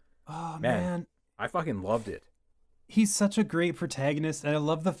Oh, man, I fucking loved it. He's such a great protagonist, and I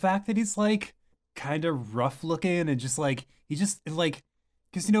love the fact that he's like kind of rough looking and just like he just like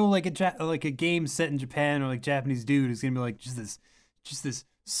because you know like a game set in Japan or like Japanese dude is gonna be like just this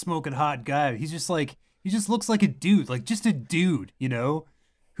smoking hot guy. He's just like he just looks like a dude, like just a dude, you know,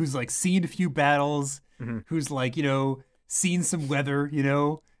 who's like seen a few battles, who's like seen some weather,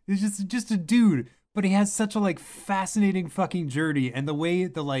 He's just a dude, but he has such a like fascinating fucking journey, and the way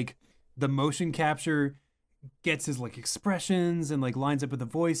the motion capture gets his like expressions and like lines up with the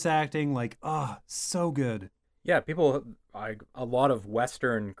voice acting, like so good. Yeah, a lot of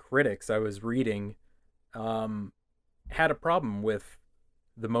Western critics I was reading had a problem with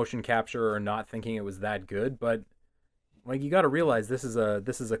the motion capture or not thinking it was that good, but like you got to realize this is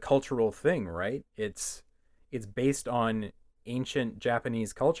a cultural thing, right? It's based on ancient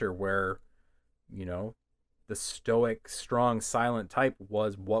Japanese culture where the stoic, strong, silent type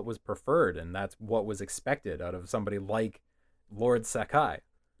was what was preferred, and that's what was expected out of somebody like Lord Sakai.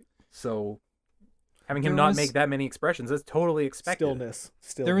 So having him not make that many expressions is totally expected. Stillness.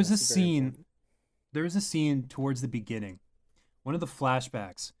 There was a is very scene. important. There was a scene towards the beginning, one of the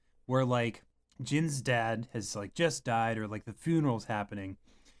flashbacks, where like Jin's dad has like just died, or like the funeral's happening,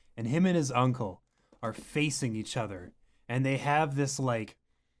 and him and his uncle are facing each other, and they have this like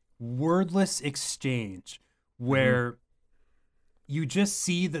wordless exchange where you just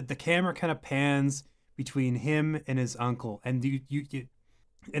see that the camera kind of pans between him and his uncle, and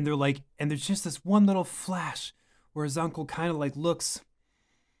and they're like, and there's just this one little flash where his uncle kind of like looks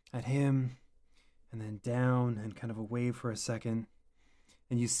at him and then down and kind of away for a second,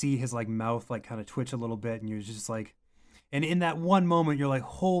 and you see his like mouth like kind of twitch a little bit, and you're just like, and in that one moment you're like,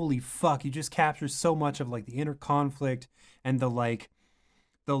 holy fuck, you just capture so much of like the inner conflict and the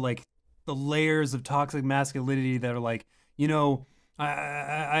layers of toxic masculinity that are like,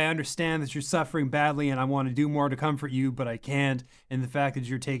 I understand that you're suffering badly and I want to do more to comfort you, but I can't. And the fact that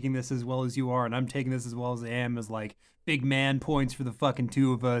you're taking this as well as you are and I'm taking this as well as I am is like big man points for the fucking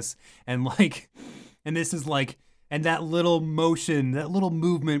two of us. And like, and this is like, and that little motion, that little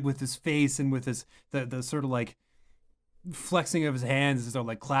movement with his face and with his, the sort of like flexing of his hands as they're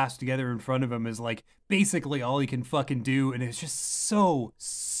like clasped together in front of him is like basically all he can fucking do. And it's just so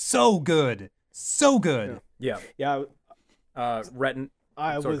good. So good. Yeah. Retton.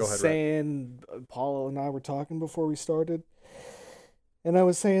 I Sorry, was go ahead, saying, Paula and I were talking before we started, and I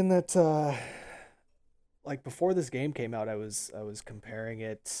was saying that, like before this game came out, I was comparing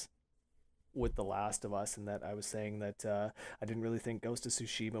it with The Last of Us, and that I was saying that I didn't really think Ghost of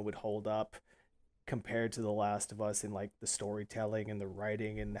Tsushima would hold up compared to The Last of Us in like the storytelling and the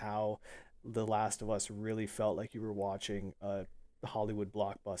writing, and how The Last of Us really felt like you were watching a Hollywood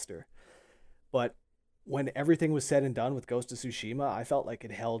blockbuster. But when everything was said and done with Ghost of Tsushima, I felt like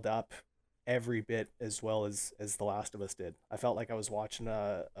it held up every bit as well as The Last of Us did. I felt like I was watching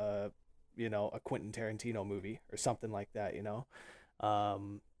a a Quentin Tarantino movie or something like that.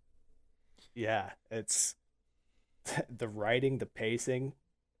 Yeah, it's the writing, the pacing.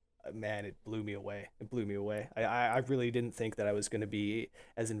 Man, it blew me away. It blew me away. I really didn't think that I was going to be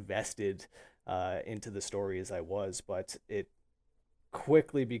as invested into the story as I was, but it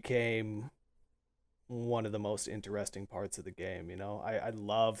quickly became one of the most interesting parts of the game. I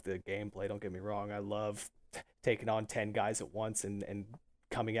love the gameplay. Don't get me wrong. I love taking on 10 guys at once and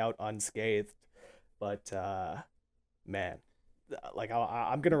coming out unscathed. But man, like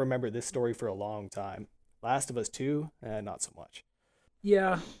I'm gonna remember this story for a long time. Last of Us 2, not so much.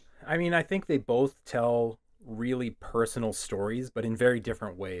 Yeah, I mean, I think they both tell really personal stories, but in very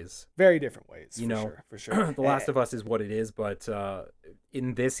different ways. Very different ways, for sure. The Last of Us is what it is, but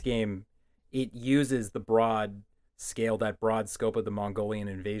in this game, it uses the broad scale, that broad scope of the Mongolian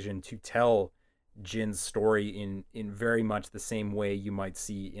invasion to tell Jin's story in very much the same way you might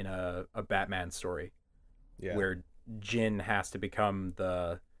see in a Batman story, where Jin has to become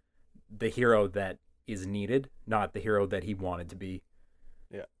the hero that is needed, not the hero that he wanted to be.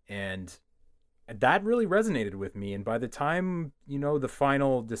 Yeah. And that really resonated with me. And by the time, the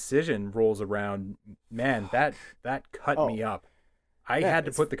final decision rolls around, man, that cut me up. I had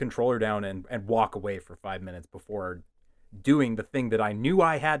to put the controller down and walk away for 5 minutes before doing the thing that I knew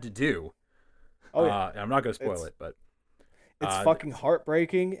I had to do. Oh, yeah. I'm not going to spoil it, but it's fucking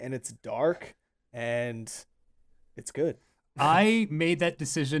heartbreaking, and it's dark, and it's good. I made that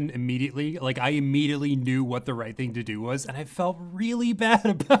decision immediately. Like, I immediately knew what the right thing to do was, and I felt really bad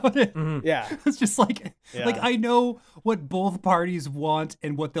about it. Mm-hmm. Yeah. It's just like I know what both parties want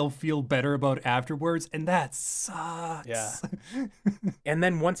and what they'll feel better about afterwards, and that sucks. Yeah. And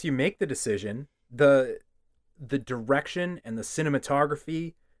then once you make the decision, the direction and the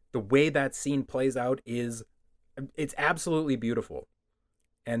cinematography, the way that scene plays out it's absolutely beautiful.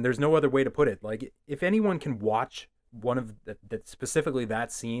 And there's no other way to put it. Like, if anyone can watch one of specifically that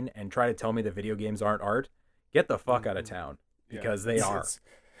scene and try to tell me that video games aren't art, get the fuck out of town, because they are.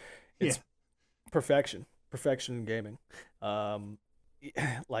 It's perfection in gaming.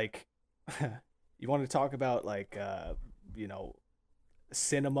 Like, you want to talk about like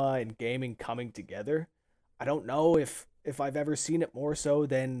cinema and gaming coming together. I don't know if I've ever seen it more so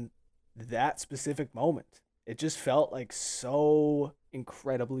than that specific moment. It just felt like so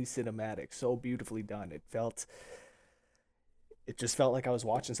incredibly cinematic, so beautifully done. It just felt like I was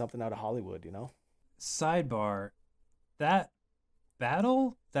watching something out of Hollywood, Sidebar, that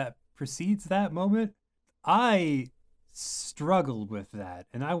battle that precedes that moment, I struggled with that,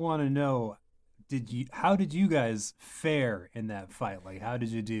 and I want to know, how did you guys fare in that fight? Like, how did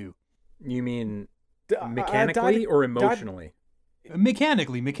you do? You mean mechanically or emotionally?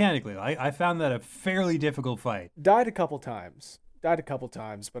 Mechanically. I found that a fairly difficult fight. Died a couple times,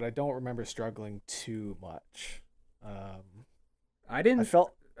 but I don't remember struggling too much. I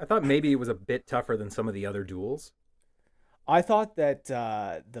thought maybe it was a bit tougher than some of the other duels. I thought that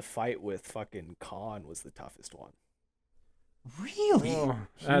the fight with fucking Khan was the toughest one. Really?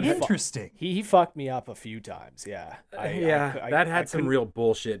 Interesting. He fucked me up a few times. Yeah. That had some real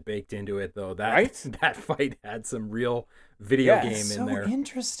bullshit baked into it, though. That fight had some real video game in there. So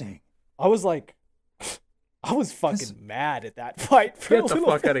interesting. I was fucking mad at that fight. Get the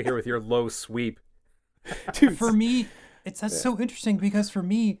fuck out of here with your low sweep. Dude, for me, that's so interesting, because for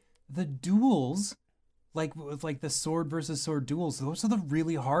me, the duels, like the sword versus sword duels, those are the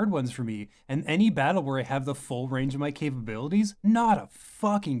really hard ones for me. And any battle where I have the full range of my capabilities, not a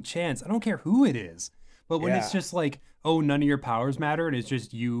fucking chance. I don't care who it is. But when it's just like, oh, none of your powers matter, and it's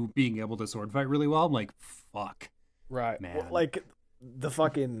just you being able to sword fight really well, I'm like, fuck. Right. Man. Well, like the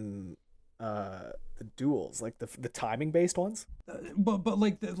fucking the duels, like the timing based ones. But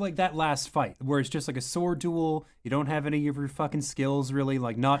like that last fight where it's just like a sword duel, you don't have any of your fucking skills really,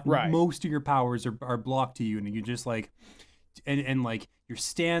 like not most of your powers are blocked to you, and you just like and like your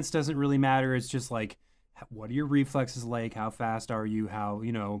stance doesn't really matter. It's just like, what are your reflexes like? How fast are you? How,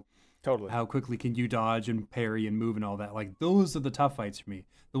 totally, how quickly can you dodge and parry and move and all that? Like, those are the tough fights for me.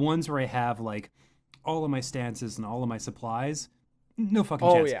 The ones where I have like all of my stances and all of my supplies, no fucking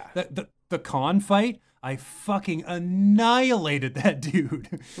chance. Yeah. The Khan fight, I fucking annihilated that dude.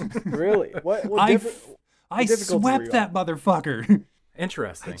 Really? I swept that motherfucker.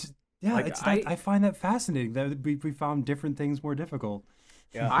 Interesting. I find that fascinating that we found different things more difficult.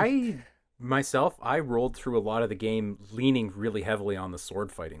 Yeah. I rolled through a lot of the game leaning really heavily on the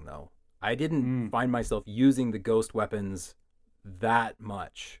sword fighting, though. I didn't find myself using the ghost weapons that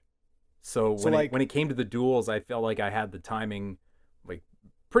much. So when it came to the duels, I felt like I had the timing like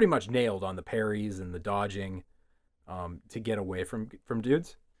pretty much nailed on the parries and the dodging to get away from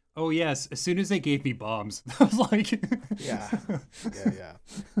dudes. Oh yes, as soon as they gave me bombs, I was like, Yeah,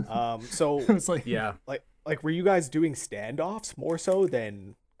 yeah. So it was like, Yeah. like were you guys doing standoffs more so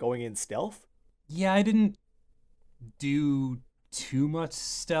than going in stealth? yeah, I didn't do too much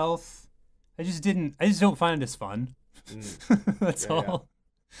stealth. I just didn't. I just don't find it as fun. That's Yeah, yeah. all.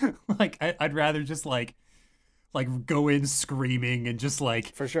 Like I'd rather just like go in screaming and just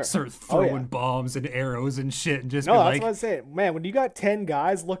like For sure. start Oh, throwing yeah. bombs and arrows and shit and just No, be that's like, what I'm saying. Man, when you got 10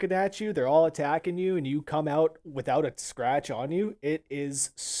 guys looking at you, they're all attacking you, and you come out without a scratch on you, it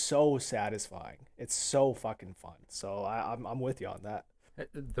is so satisfying. It's so fucking fun. So I'm with you on that.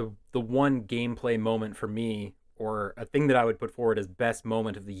 The one gameplay moment for me, or a thing that I would put forward as best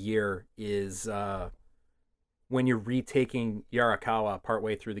moment of the year, is when you're retaking Yarakawa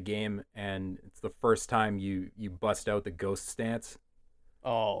partway through the game, and it's the first time you bust out the ghost stance.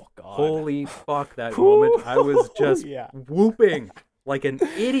 Oh God. Holy fuck, that moment. I was just Yeah. whooping like an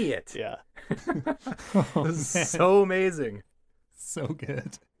idiot. Yeah. oh, It was man, so amazing. so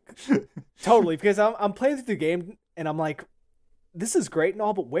good. Totally, because I'm playing through the game and I'm like, this is great and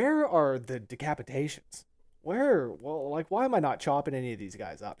all, but where are the decapitations? Like, why am I not chopping any of these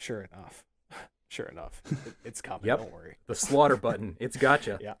guys up? Sure enough. Sure enough. It's coming, Yep. don't worry. The slaughter button. It's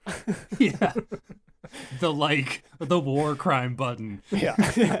gotcha. Yeah. Yeah. The war crime button. Yeah.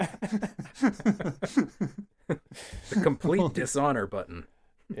 The complete dishonor button.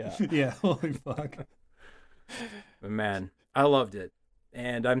 Yeah. Yeah, holy fuck. But man, I loved it.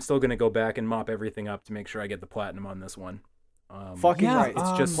 And I'm still going to go back and mop everything up to make sure I get the platinum on this one. Fucking Yeah, right.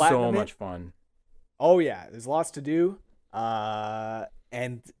 It's just so platinum it. much fun. Oh yeah, there's lots to do.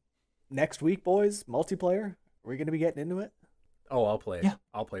 And next week, boys, multiplayer. We're gonna be getting into it. Oh, I'll play. Yeah.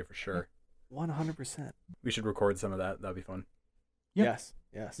 I'll play for sure. 100%. We should record some of that. That'd be fun. Yep. Yes.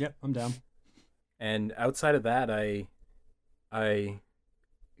 Yes. Yep, I'm down. And outside of that, I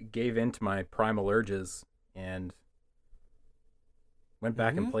gave in to my primal urges and went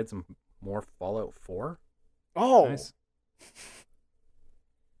back and played some more Fallout 4. Oh. Nice.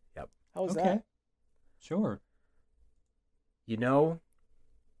 Yep. How was Okay. that? Sure. You know,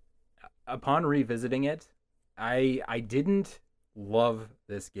 upon revisiting it, I didn't love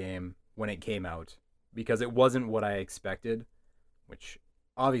this game when it came out because it wasn't what I expected, which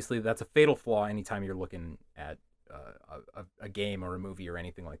obviously that's a fatal flaw anytime you're looking at a game or a movie or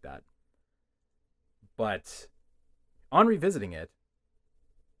anything like that. But on revisiting it,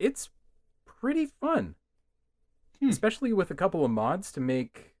 it's pretty fun, especially with a couple of mods to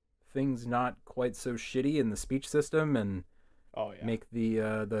make things not quite so shitty in the speech system and Oh yeah. make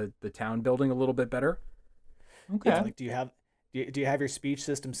the town building a little bit better. Okay. Yeah, like, do you have your speech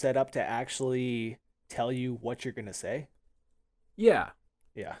system set up to actually tell you what you're gonna say? Yeah.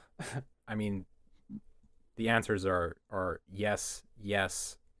 Yeah. I mean, the answers are yes,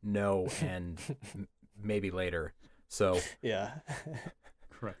 yes, no, and maybe later. So Yeah.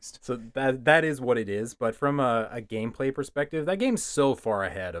 Christ. so that is what it is. But from a gameplay perspective, that game's so far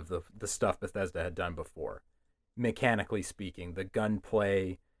ahead of the stuff Bethesda had done before. Mechanically speaking, the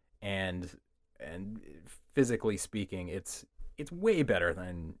gunplay and physically speaking, it's way better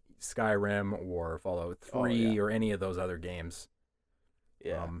than Skyrim or Fallout 3 or any of those other games.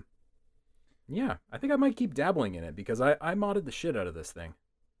 Yeah. Yeah, I think I might keep dabbling in it because I modded the shit out of this thing.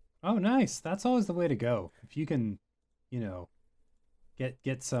 Oh, nice. That's always the way to go. If you can,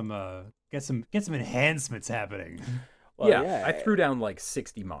 get some enhancements happening. Well, yeah, I threw down like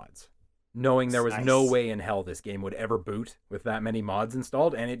 60 mods, knowing there was no Nice. way in hell this game would ever boot with that many mods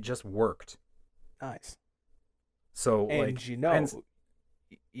installed, and it just worked. Nice. So, And like,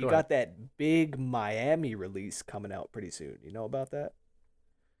 you Go got that big Miami release coming out pretty soon. You know about that?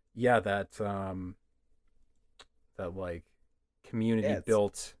 yeah, that like community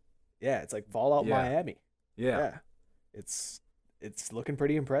built. Yeah, it's like Fallout Yeah. Miami. Yeah. It's looking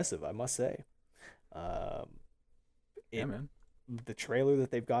pretty impressive, I must say. Yeah, man. The trailer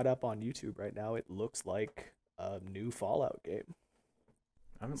that they've got up on YouTube right now, it looks like a new Fallout game.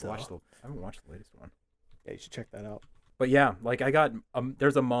 I haven't watched the latest one. Yeah, you should check that out. But yeah, like I got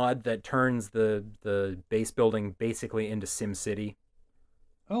there's a mod that turns the base building basically into Sim City.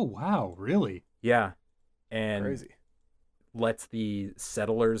 Oh, wow. Really? Yeah. And Crazy. lets the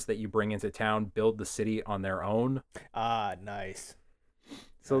settlers that you bring into town build the city on their own. Ah, nice.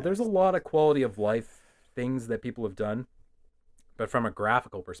 So there's a lot of quality of life things that people have done. But from a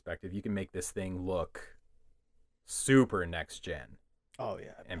graphical perspective, you can make this thing look super next gen. Oh,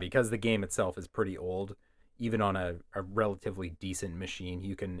 yeah. And because the game itself is pretty old, even on a relatively decent machine,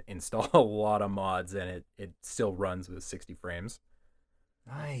 you can install a lot of mods and it still runs with 60 frames.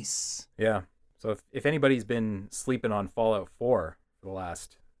 Nice. Yeah. So if anybody's been sleeping on Fallout 4 for the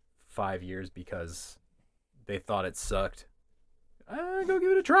last 5 years because they thought it sucked, go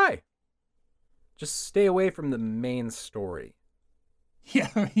give it a try. Just stay away from the main story. Yeah,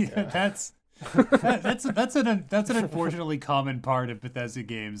 that's an unfortunately common part of Bethesda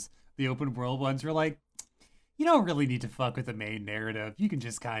games. The open world ones are like, you don't really need to fuck with the main narrative. You can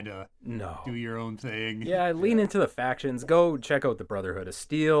just kind of do your own thing. Yeah, lean into the factions. Go check out the Brotherhood of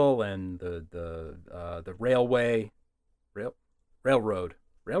Steel and the railroad.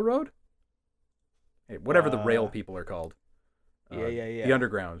 Hey, whatever the rail people are called. The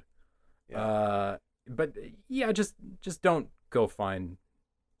underground. Yeah. But yeah, just don't go find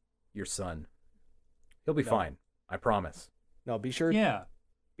your son. He'll be fine. I promise. No, be sure. Yeah.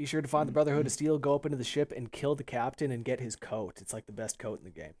 Be sure to find the Brotherhood of Steel, go up into the ship and kill the captain and get his coat. It's like the best coat in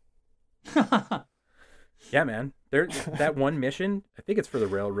the game. Yeah, man. That one mission, I think it's for the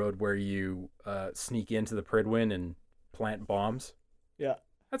railroad where you sneak into the Pridwin and plant bombs. Yeah.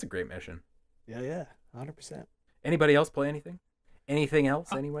 That's a great mission. Yeah, 100%. Anybody else play anything? Anything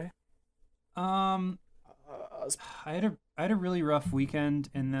else anyway? I had a really rough weekend,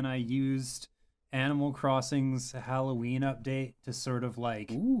 and then I used Animal Crossing's Halloween update to sort of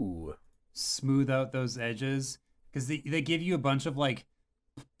like smooth out those edges, because they give you a bunch of like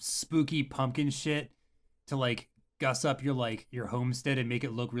spooky pumpkin shit to like guss up your homestead and make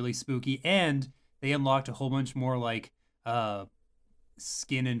it look really spooky, and they unlocked a whole bunch more like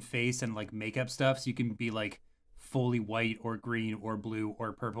skin and face and like makeup stuff, so you can be like fully white or green or blue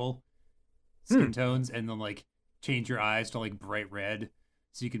or purple skin tones, and then like change your eyes to like bright red,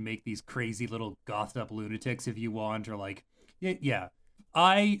 so you can make these crazy little gothed up lunatics if you want, or like yeah.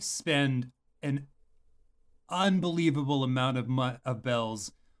 I spend an unbelievable amount of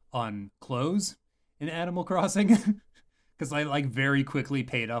bells on clothes in Animal Crossing because I like very quickly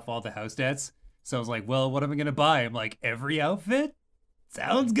paid off all the house debts. So I was like, well, what am I gonna buy? I'm like, every outfit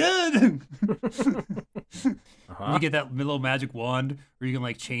sounds good. You get that little magic wand where you can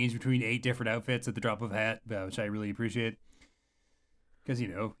like change between 8 different outfits at the drop of a hat, which I really appreciate. Because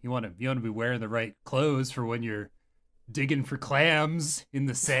you want to be wearing the right clothes for when you're digging for clams in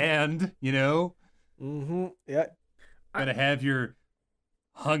the sand. Mm-hmm. Yeah. Gotta have your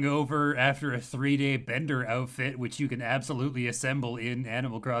hungover after a 3-day bender outfit, which you can absolutely assemble in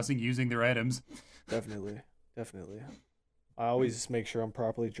Animal Crossing using their items. Definitely. I always make sure I'm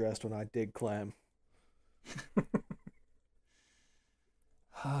properly dressed when I dig clam.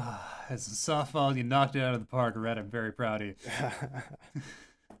 As a softball, you knocked it out of the park, Red. I'm very proud of you.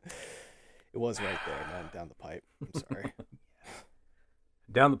 It was right there, man, down the pipe. I'm sorry.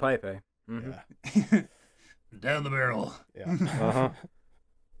 Down the pipe, eh? Mm-hmm. Yeah. Down the barrel. Yeah. Uh-huh.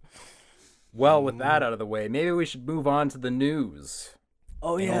 Well, with that out of the way, maybe we should move on to the news.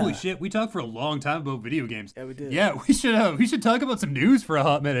 Oh yeah! Holy shit! We talked for a long time about video games. Yeah, we did. Yeah, we should talk about some news for a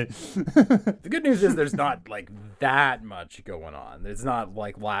hot minute. The good news is there's not like that much going on. It's not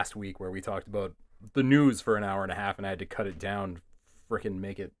like last week where we talked about the news for an hour and a half and I had to cut it down, frickin'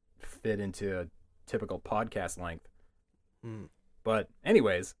 make it fit into a typical podcast length. But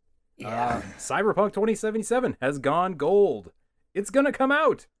anyways, Cyberpunk 2077 has gone gold. It's gonna come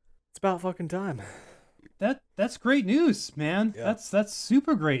out. It's about fucking time. That's great news, man. Yeah. That's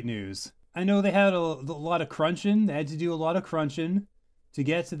super great news. I know they had a lot of crunching. They had to do a lot of crunching to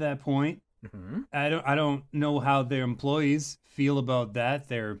get to that point. Mm-hmm. I don't know how their employees feel about that.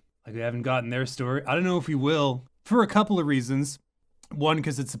 They're like, we haven't gotten their story. I don't know if we will, for a couple of reasons. One,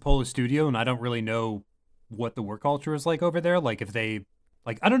 because it's a Polish studio, and I don't really know what the work culture is like over there. Like, if they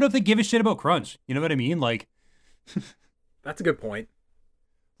I don't know if they give a shit about crunch. You know what I mean? Like, that's a good point.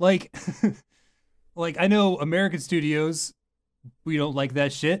 Like, I know American studios, we don't like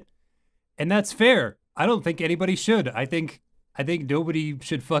that shit, and that's fair. I don't think anybody should. I think nobody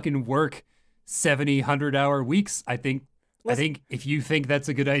should fucking work 70, 100-hour weeks. I think if you think that's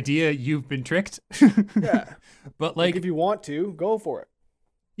a good idea, you've been tricked. Yeah. But like, if you want to, go for it.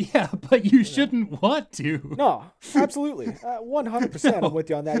 Yeah, but you shouldn't want to. No, absolutely. 100% I'm with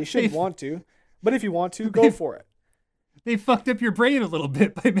you on that. You shouldn't want to. But if you want to, go for it. They fucked up your brain a little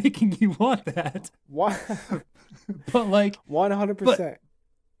bit by making you want that. What? But like 100%.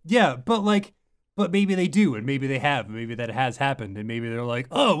 Yeah, but maybe they do, and maybe they have, and maybe that has happened, and maybe they're like,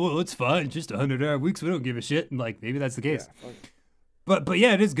 oh, well, it's fine, just 100-hour weeks, we don't give a shit, and like maybe that's the case. Yeah, but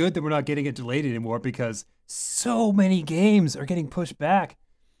yeah, it is good that we're not getting it delayed anymore, because so many games are getting pushed back.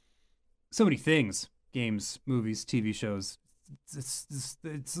 So many things, games, movies, TV shows.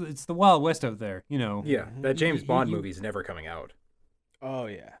 It's the Wild West out there, Yeah, that James Bond movie's never coming out. Oh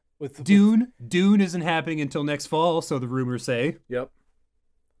yeah, with Dune isn't happening until next fall, so the rumors say. Yep.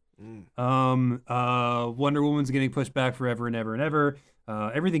 Wonder Woman's getting pushed back forever and ever and ever.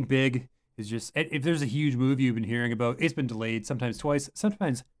 Everything big is just, if there's a huge movie you've been hearing about, it's been delayed, sometimes twice,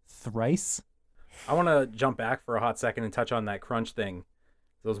 sometimes thrice. I want to jump back for a hot second and touch on that crunch thing.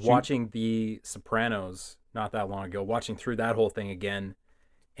 I was watching The Sopranos not that long ago, watching through that whole thing again,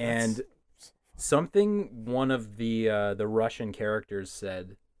 and something one of the Russian characters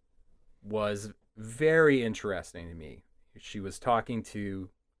said was very interesting to me. She was talking to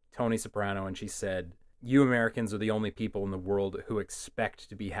Tony Soprano, and she said, "You Americans are the only people in the world who expect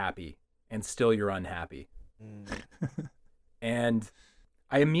to be happy, and still you're unhappy." And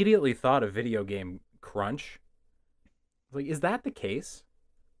I immediately thought of video game crunch. Like, is that the case?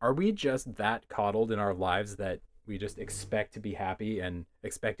 Are we just that coddled in our lives that we just expect to be happy and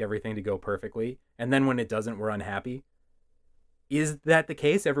expect everything to go perfectly, and then when it doesn't, we're unhappy? Is that the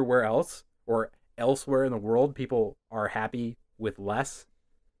case everywhere else, or elsewhere in the world, people are happy with less?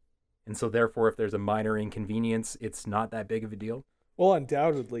 And so therefore, if there's a minor inconvenience, it's not that big of a deal? Well,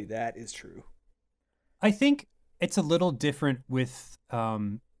 undoubtedly that is true. I think it's a little different with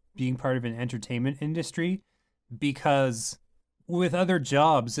being part of an entertainment industry, because with other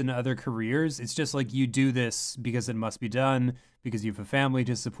jobs and other careers, it's just like you do this because it must be done, because you have a family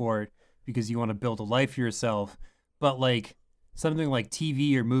to support, because you want to build a life for yourself. But like something like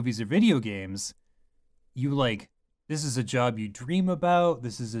TV or movies or video games, you like, this is a job you dream about.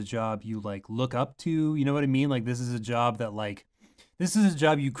 This is a job you like look up to. You know what I mean? Like, this is a job that like, this is a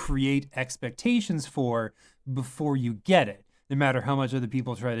job you create expectations for before you get it. No matter how much other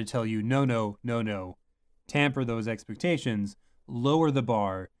people try to tell you, no, no, no, no, tamper those expectations, lower the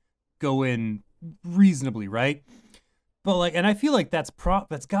bar, go in reasonably, right? But like, and I feel like that's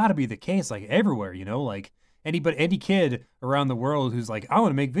got to be the case like everywhere, you know, like any kid around the world who's like, I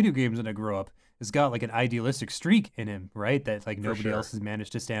want to make video games when I grow up, has got like an idealistic streak in him, right? That like nobody else has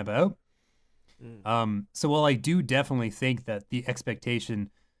managed to stamp out. So while I do definitely think that the expectation,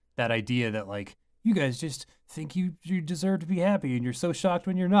 that idea that like, you guys just think you deserve to be happy and you're so shocked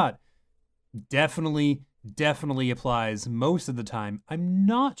when you're not, definitely applies most of the time. I'm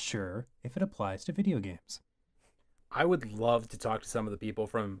not sure if it applies to video games. I would love to talk to some of the people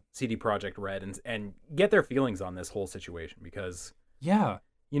from CD Projekt Red and get their feelings on this whole situation, because yeah,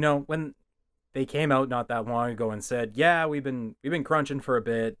 you know, when they came out not that long ago and said, "Yeah, we've been crunching for a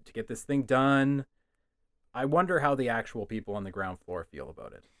bit to get this thing done," I wonder how the actual people on the ground floor feel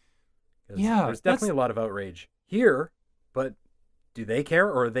about it. Yeah, there's definitely a lot of outrage here, but do they care,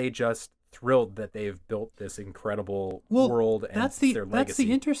 or are they just thrilled that they've built this incredible world and their legacy? That's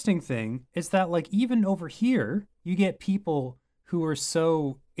the interesting thing, is that like even over here, you get people who are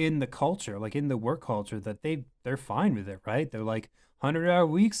so in the culture, like in the work culture, that they're fine with it, right? They're like 100-hour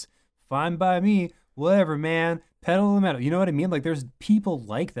weeks, fine by me, whatever, man, pedal to the metal. You know what I mean? Like there's people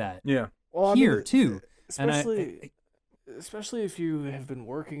like that. Yeah. Well, here I mean, too. Especially if you have been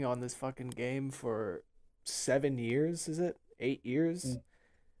working on this fucking game for 7 years, is it? 8 years?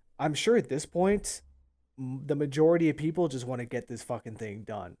 I'm sure at this point, the majority of people just want to get this fucking thing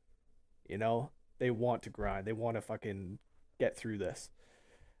done. You know? They want to grind. They want to fucking get through this.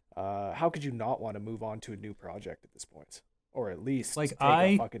 How could you not want to move on to a new project at this point? Or at least like take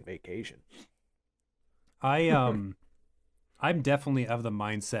a fucking vacation. I'm definitely of the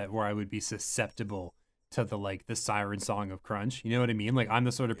mindset where I would be susceptible to the siren song of crunch. You know what I mean? Like I'm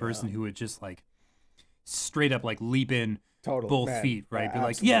the sort of person who would just like straight up like leap in both feet, right? Yeah, be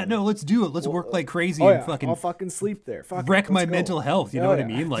like, yeah, no, let's do it. Let's work like crazy and fucking I'll fucking sleep there. Fuck wreck it, my go. mental health. You know what I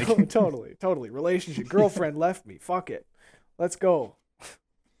mean? Like totally. Relationship, girlfriend left me. Fuck it. Let's go.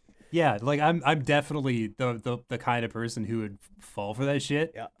 Yeah, like I'm definitely the kind of person who would fall for that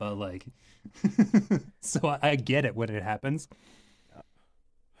shit. Yeah. But like, so I get it when it happens. Yeah.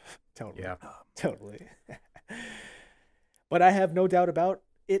 Totally. Yeah. Totally. But I have no doubt about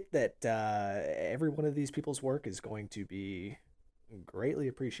it that every one of these people's work is going to be greatly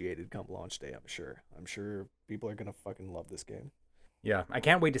appreciated come launch day. I'm sure people are gonna fucking love this game. Yeah, I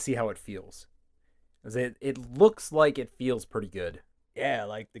can't wait to see how it feels. 'Cause it looks like it feels pretty good. Yeah,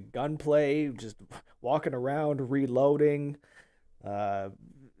 like the gunplay, just walking around, reloading, pulling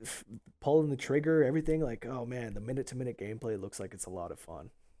the trigger, everything. Like, oh man, the minute-to-minute gameplay looks like it's a lot of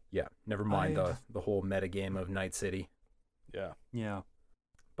fun. Yeah, never mind the whole metagame of Night City. Yeah. Yeah.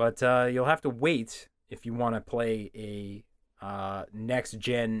 But you'll have to wait if you want to play a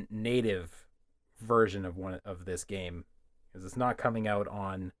next-gen native version of this game, because it's not coming out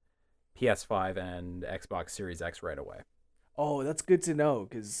on PS5 and Xbox Series X right away. Oh, that's good to know,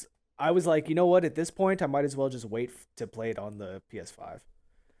 because I was like, you know what? At this point, I might as well just wait to play it on the PS5.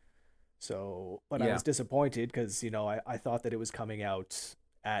 So, but I was disappointed because, you know, I thought that it was coming out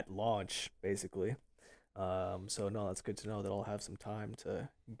at launch, basically. So no, that's good to know that I'll have some time to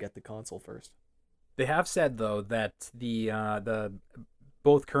get the console first. They have said though that the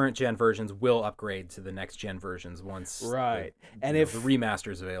both current gen versions will upgrade to the next gen versions once Right. And the if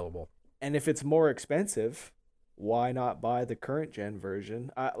remaster is available. and if it's more expensive, why not buy the current gen version?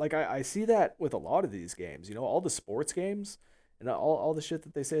 I see that with a lot of these games. You know, all the sports games and all the shit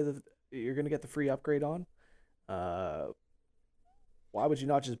that they say that you're gonna get the free upgrade on. Uh, why would you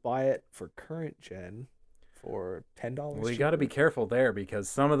not just buy it for current gen for $10? Well, you got to be careful there because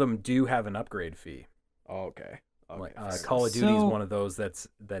some of them do have an upgrade fee. Oh, okay. Okay. Like, Call of Duty is So- one of those that's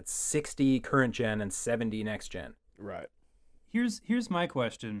 60 current gen and 70 next gen. Right. Here's my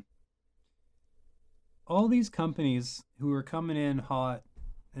question. All these companies who are coming in hot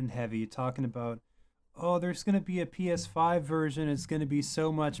and heavy talking about, oh, there's going to be a PS5 version, it's going to be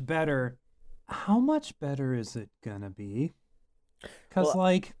so much better. How much better is it going to be? Cuz Well,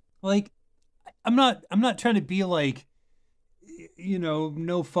 like I'm not trying to be like, you know,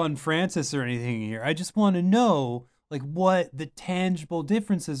 no fun Francis or anything here. I just want to know like what the tangible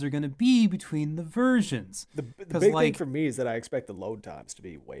differences are going to be between the versions. the 'Cause, big thing like- for me is that I expect the load times to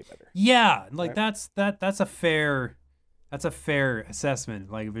be way better. Yeah, like Right. that's a fair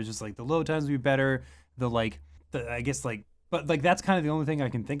assessment. Like if it's just like the load times would be better, I guess like, but like that's kind of the only thing I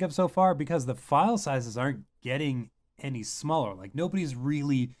can think of so far because the file sizes aren't getting any smaller. Like nobody's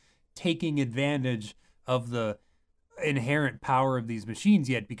really taking advantage of the inherent power of these machines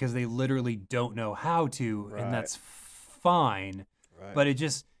yet because they literally don't know how to, Right. and that's fine. Right. But it's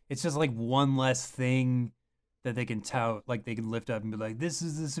just like one less thing that they can tout, like they can lift up and be like, this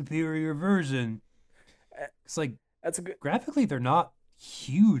is the superior version. It's like that's a good. graphically they're not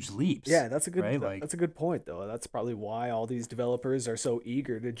huge leaps. Yeah, that's a good. right? Like, That's a good point, though. That's probably why all these developers are so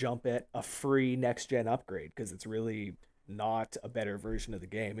eager to jump at a free next gen upgrade because it's really not a better version of the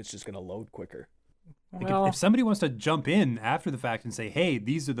game. It's just going to load quicker. like Well, if somebody wants to jump in after the fact and say, hey,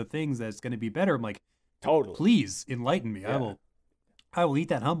 these are the things that's going to be better, I'm like, Totally. please enlighten me. Yeah. I will eat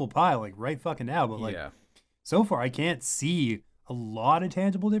that humble pie like right fucking now. But like yeah. so far I can't see a lot of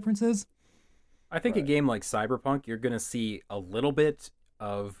tangible differences. I think a Right. game like Cyberpunk, you're going to see a little bit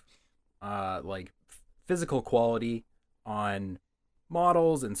of like physical quality on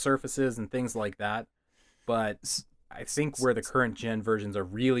models and surfaces and things like that. But I think where the current gen versions are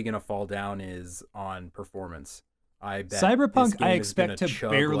really going to fall down is on performance. I bet this Cyberpunk game I is gonna expect to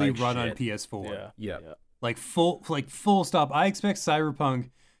chug barely like run on shit. PS4. Yeah. Like full stop. I expect Cyberpunk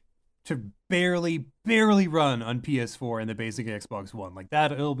to barely run on PS4 and the basic Xbox One. Like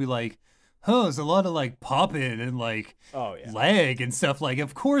that it'll be like, oh, there's a lot of like popping and like Oh yeah. lag and stuff. Like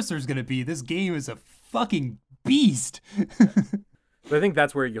of course there's gonna be. This game is a fucking beast. But I think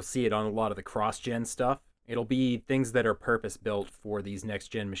that's where you'll see it on a lot of the cross-gen stuff. It'll be things that are purpose-built for these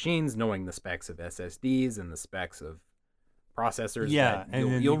next-gen machines, knowing the specs of SSDs and the specs of processors. Yeah, that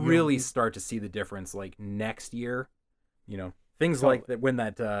and then you'll you'll- really start to see the difference like next year. You know, things like that when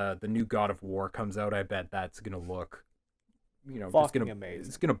the new God of War comes out. I bet that's gonna look, you know, just Fucking gonna amazing.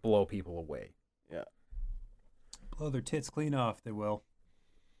 It's gonna blow people away. Yeah. Blow their tits clean off. They will.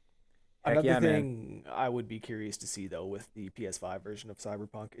 Heck Another yeah, man. thing I would be curious to see though with the PS5 version of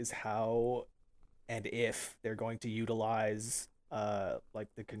Cyberpunk is how and if they're going to utilize like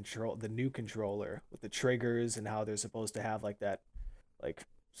the new controller with the triggers and how they're supposed to have like that like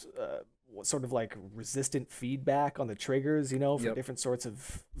sort of like resistant feedback on the triggers, you know, for Yep. different sorts of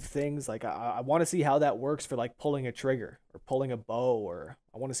things. Like I want to see how that works for like pulling a trigger or pulling a bow, or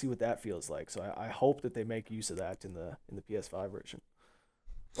I want to see what that feels like. So I hope that they make use of that in the PS5 version.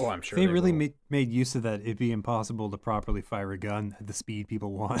 Oh, I'm sure They really will. made use of that. It'd be impossible to properly fire a gun at the speed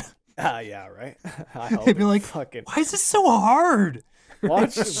people want. Yeah, right. I hope They'd be it like, fucking why is this so hard?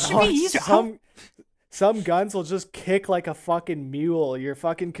 watch, Should watch be easier. some guns will just kick like a fucking mule. Your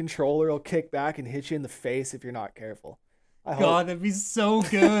fucking controller will kick back and hit you in the face if you're not careful. I hope. God, that'd be so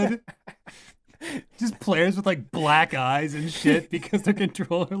good. Just players with like black eyes and shit because their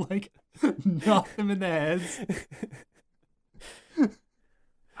controller like knocked them in the heads.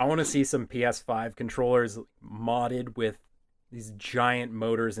 I want to see some PS5 controllers modded with these giant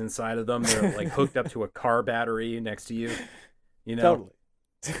motors inside of them. They're like hooked up to a car battery next to you. You know,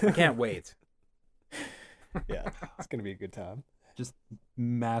 Totally. I can't wait. Yeah, it's gonna be a good time. Just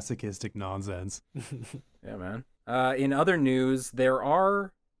masochistic nonsense. Yeah, man. In other news, there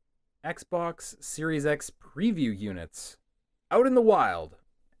are Xbox Series X preview units out in the wild,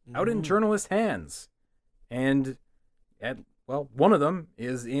 out in journalist hands, and one of them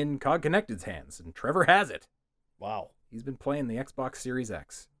is in COG Connected's hands, and Trevor has it. Wow. He's been playing the Xbox Series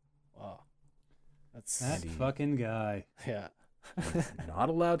X. Wow. That's That fucking guy. yeah. Not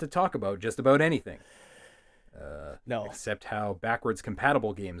allowed to talk about just about anything. No. Except how backwards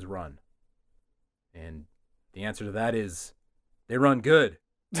compatible games run. And the answer to that is they run good.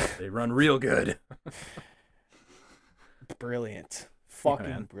 They run real good. Brilliant.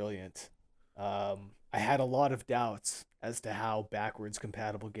 Fucking brilliant. I had a lot of doubts as to how backwards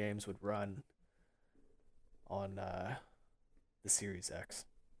compatible games would run on the Series X.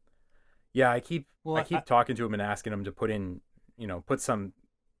 Yeah, I keep talking to him and asking him to put some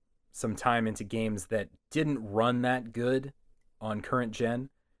time into games that didn't run that good on current gen.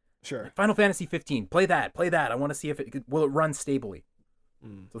 Sure. Like Final Fantasy 15, play that. I want to see if it will run stably.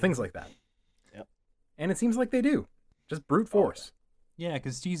 So things like that. Yep. And it seems like they do. Just brute force. Yeah,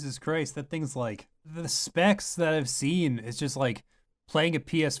 because Jesus Christ, that thing's like, the specs that I've seen is just like playing a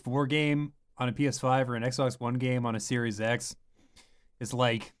PS4 game on a PS5 or an Xbox One game on a Series X is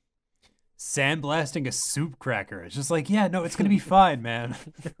like sandblasting a soup cracker. It's just like, yeah, no, it's going to be fine, man.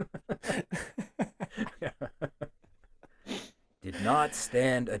 Did not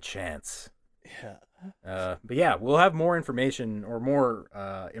stand a chance. Yeah. But yeah, we'll have more information or more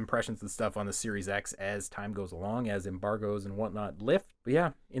impressions and stuff on the Series X as time goes along, as embargoes and whatnot lift. But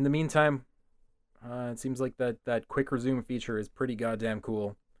yeah, in the meantime, it seems like that quick resume feature is pretty goddamn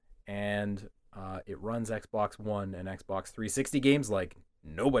cool, and it runs Xbox One and Xbox 360 games like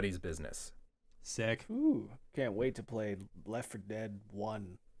nobody's business. Sick. Ooh, can't wait to play Left 4 Dead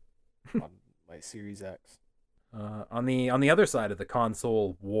 1 on my Series X. On the other side of the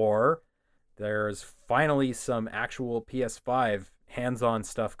console war, there's finally some actual PS5 hands-on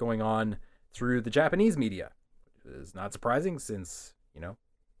stuff going on through the Japanese media. It is not surprising since,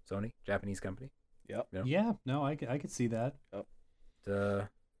 Sony, Japanese company. Yep. Yeah, no, I could see that. Yep.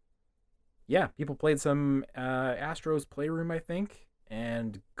 Yeah, people played some Astro's Playroom, I think,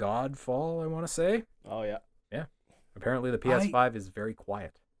 and Godfall, I want to say. Oh, yeah. Yeah. Apparently the PS5 is very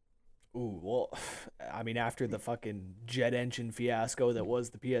quiet. Ooh, well, I mean, after the fucking jet engine fiasco that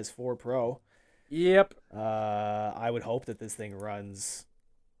was the PS4 Pro. Yep. I would hope that this thing runs.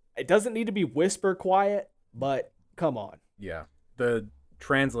 It doesn't need to be whisper quiet, but come on. Yeah. The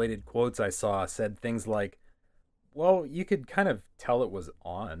translated quotes I saw said things like, well, you could kind of tell it was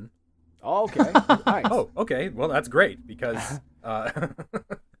on. Oh, okay. Nice. Oh, okay. Well, that's great because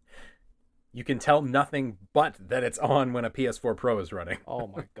you can tell nothing but that it's on when a PS4 Pro is running. Oh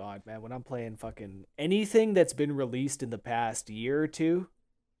my god, man. When I'm playing fucking anything that's been released in the past year or two,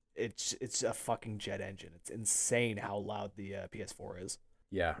 it's a fucking jet engine. It's insane how loud the PS4 is.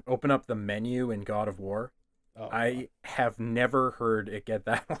 Yeah. Open up the menu in God of War. Oh, I have never heard it get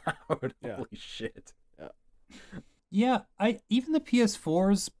that loud. Yeah. Holy shit. Yeah, even the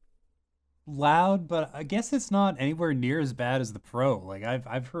PS4's loud, but I guess it's not anywhere near as bad as the Pro. Like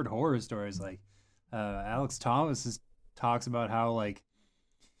I've heard horror stories. Like Alex Thomas talks about how like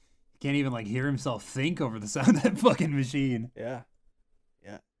he can't even like hear himself think over the sound of that fucking machine. Yeah.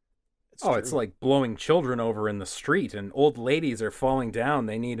 It's like blowing children over in the street, and old ladies are falling down.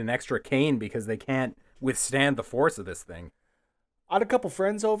 They need an extra cane because they can't withstand the force of this thing. I had a couple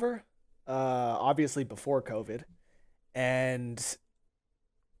friends over, obviously before COVID, and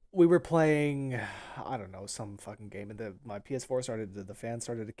we were playing, I don't know, some fucking game, and my PS4 the fan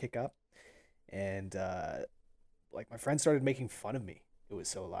started to kick up, and like my friend started making fun of me. It was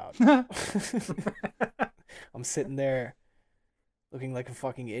so loud. I'm sitting there looking like a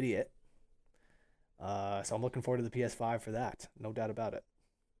fucking idiot. So I'm looking forward to the PS5 for that. No doubt about it.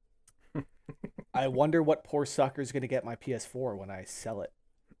 I wonder what poor sucker's going to get my PS4 when I sell it.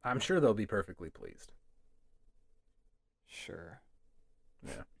 I'm sure they'll be perfectly pleased. Sure.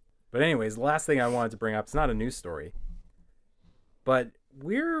 Yeah. But anyways, the last thing I wanted to bring up, it's not a news story, but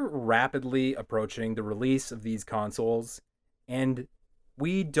we're rapidly approaching the release of these consoles, and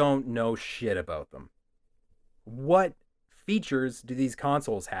we don't know shit about them. What features do these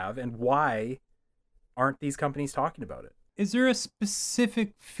consoles have, and why aren't these companies talking about it? Is there a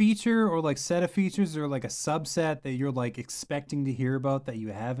specific feature or like set of features or like a subset that you're like expecting to hear about that you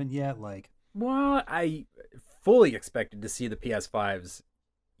haven't yet? Like, well, I fully expected to see the PS5's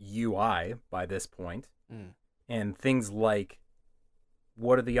UI by this point. And things like,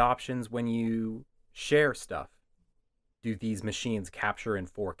 what are the options when you share stuff? Do these machines capture in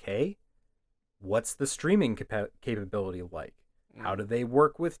 4K? What's the streaming capability like? How do they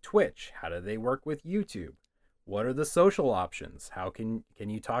work with Twitch? How do they work with YouTube? What are the social options? How can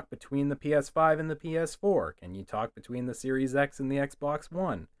you talk between the PS5 and the PS4? Can you talk between the Series X and the Xbox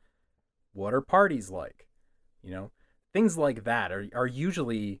One? What are parties like? Things like that are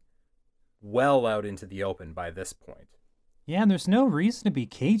usually well out into the open by this point. Yeah, and there's no reason to be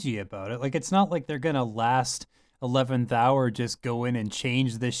cagey about it. Like, it's not like they're going to last 11th hour just go in and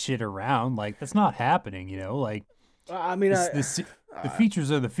change this shit around. Like, that's not happening, you know? Like, I mean, the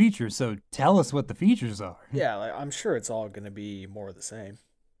features are the features, so tell us what the features are. Yeah, like, I'm sure it's all going to be more of the same.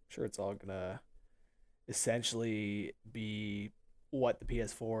 I'm sure it's all going to essentially be what the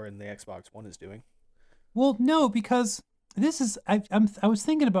PS4 and the Xbox One is doing. Well, no, because this is I was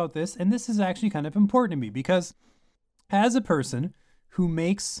thinking about this, and this is actually kind of important to me because as a person who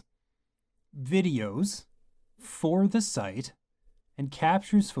makes videos for the site and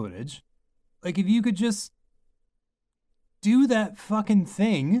captures footage, like if you could just do that fucking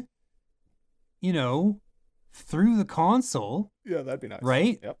thing, you know, through the console. Yeah, that'd be nice.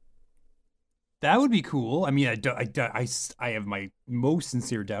 Right? Yep. That would be cool. I mean, I have my most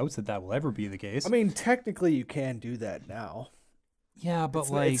sincere doubts that will ever be the case. I mean, technically you can do that now. Yeah, but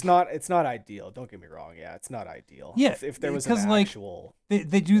it's not ideal. Don't get me wrong. Yeah, it's not ideal. Yeah, if there was an actual,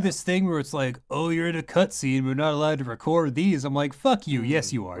 they do this thing where it's like, oh, you're in a cutscene, we're not allowed to record these. I'm like, fuck you.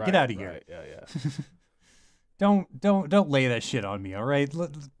 Yes, you are. Right, Get out of here. Right. Yeah. Don't lay that shit on me. All right.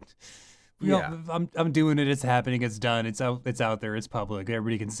 Yeah. I'm doing it. It's happening. It's done. It's out there. It's public.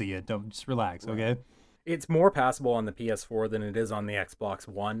 Everybody can see it. Don't just relax. Right. Okay. It's more passable on the PS4 than it is on the Xbox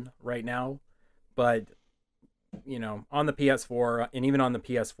One right now, but you know, on the PS4 and even on the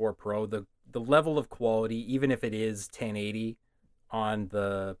PS4 Pro, the level of quality, even if it is 1080 on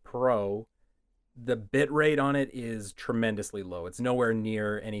the Pro, the bit rate on it is tremendously low. It's nowhere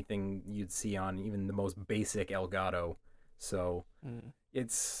near anything you'd see on even the most basic Elgato. So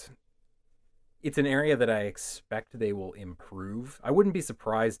it's an area that I expect they will improve. I wouldn't be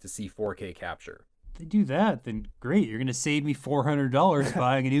surprised to see 4K capture. If they do that, then great. You're going to save me $400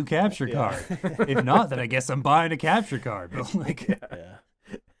 buying a new capture card. If not, then I guess I'm buying a capture card. But like,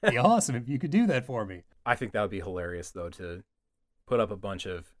 it'd be awesome if you could do that for me. I think that would be hilarious, though, to put up a bunch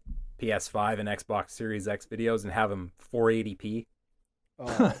of PS5 and Xbox Series X videos and have them 480p.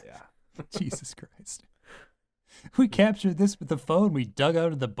 Oh, yeah. Jesus Christ. We captured this with the phone we dug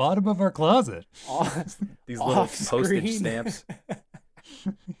out of the bottom of our closet. These little postage stamps.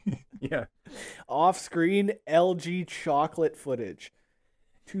 Yeah. Off-screen LG chocolate footage.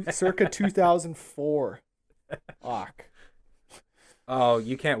 Circa 2004. Fuck. Oh,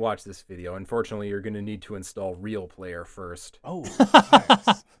 you can't watch this video. Unfortunately, you're going to need to install Real Player first. Oh,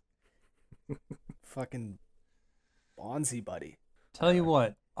 nice. Fucking Bonzi buddy. Tell you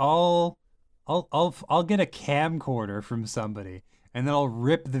what, I'll get a camcorder from somebody, and then I'll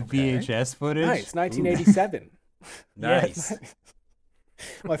rip the VHS footage. Nice, 1987. Nice.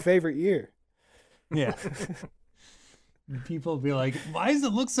 My favorite year. Yeah. People will be like, why does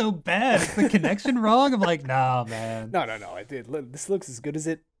it look so bad? Is the connection wrong? I'm like, nah, man. No. I did. This looks as good as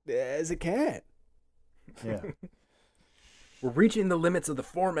it can. Yeah. We're reaching the limits of the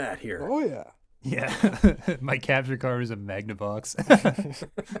format here. Oh, yeah. Yeah. My capture card is a Magnavox.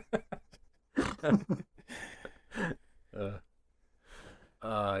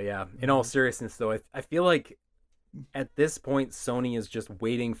 Yeah. In all seriousness, though, I feel like at this point, Sony is just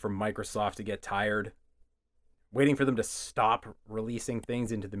waiting for Microsoft to get tired, waiting for them to stop releasing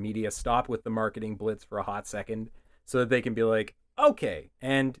things into the media, stop with the marketing blitz for a hot second, so that they can be like, okay,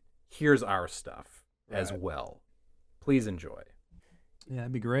 and here's our stuff as well. Please enjoy. Yeah,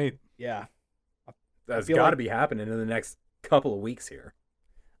 that'd be great. Yeah. That's got to be happening in the next couple of weeks here.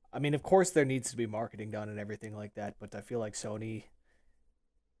 I mean, of course, there needs to be marketing done and everything like that, but I feel like Sony,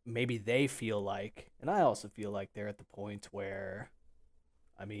 maybe they feel like, and I also feel like they're at the point where,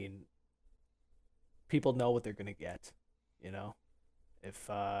 I mean, people know what they're going to get, you know? If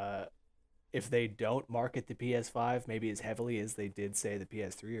they don't market the PS5 maybe as heavily as they did, say, the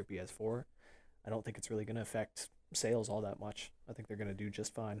PS3 or PS4, I don't think it's really going to affect sales all that much. I think they're going to do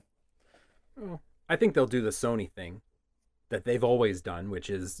just fine. Well, I think they'll do the Sony thing that they've always done, which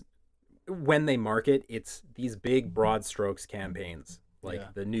is when they market, it's these big broad strokes campaigns,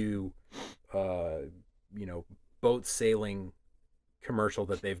 like the new, boat sailing commercial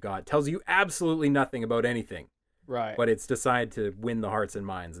that they've got. Tells you absolutely nothing about anything, right? But it's decided to win the hearts and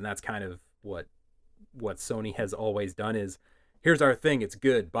minds, and that's kind of what Sony has always done. Is here's our thing, it's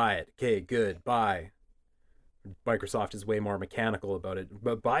good, buy it. Okay, good, buy. Microsoft is way more mechanical about it,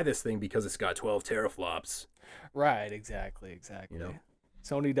 but buy this thing because it's got 12 teraflops. Right, exactly. You know,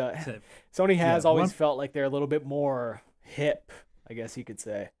 Sony does. So, Sony has always felt like they're a little bit more hip, I guess you could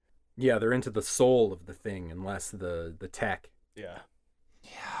say. Yeah, they're into the soul of the thing and less the tech. Yeah.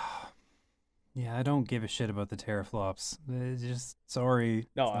 Yeah, I don't give a shit about the teraflops. It's just sorry.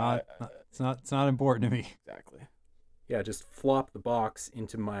 No, it's not important to me. Exactly. Yeah, just flop the box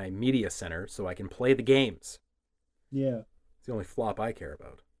into my media center so I can play the games. Yeah. It's the only flop I care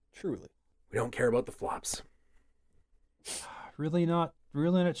about. Truly. We don't care about the flops. Really not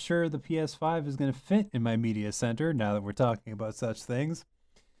sure the PS5 is going to fit in my media center now that we're talking about such things.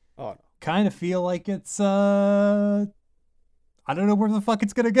 Oh no. Kind of feel like it's I don't know where the fuck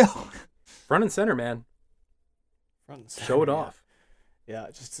it's going to go. Front and center, man. Front and center, Show it yeah. off. Yeah,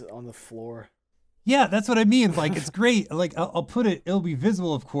 just on the floor. Yeah, that's what I mean. Like, it's great. Like, I'll put it, it'll be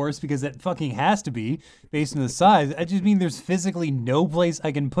visible, of course, because it fucking has to be based on the size. I just mean there's physically no place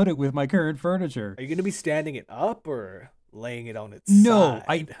I can put it with my current furniture. Are you going to be standing it up or laying it on its No, side?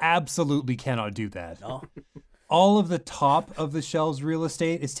 I absolutely cannot do that. No? All of the top of the shelves real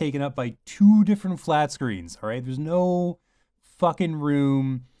estate is taken up by 2 different flat screens, all right? There's no fucking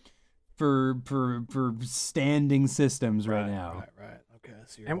room for standing systems right now. Right. Okay,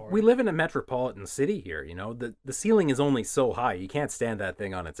 so And we live in a metropolitan city here, you know. The ceiling is only so high. You can't stand that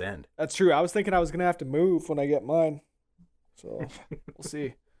thing on its end. That's true. I was thinking I was going to have to move when I get mine. So, we'll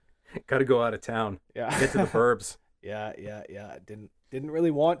see. Got to go out of town. Yeah. Get to the burbs. Yeah. Didn't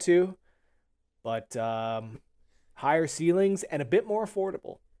really want to, but higher ceilings and a bit more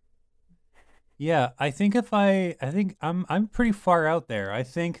affordable. Yeah, I think I'm pretty far out there. I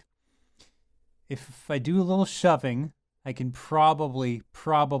think if I do a little shoving, I can probably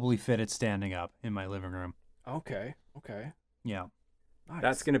fit it standing up in my living room. Okay. Yeah. Nice.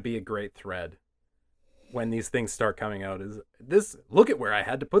 That's going to be a great thread when these things start coming out. Is this, look at where I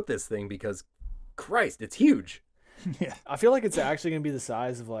had to put this thing because, Christ, it's huge. Yeah. I feel like it's actually going to be the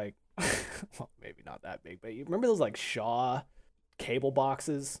size of like, well, maybe not that big, but you remember those like Shaw cable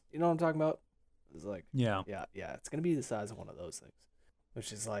boxes? You know what I'm talking about? It's like, Yeah. It's going to be the size of one of those things,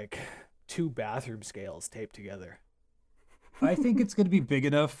 which is like 2 bathroom scales taped together. I think it's going to be big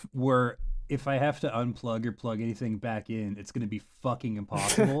enough where if I have to unplug or plug anything back in, it's going to be fucking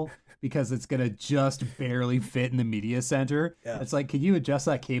impossible because it's going to just barely fit in the media center. Yeah. It's like, can you adjust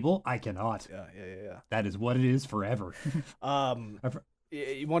that cable? I cannot. Yeah. That is what it is forever.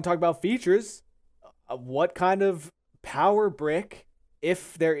 You want to talk about features? What kind of power brick,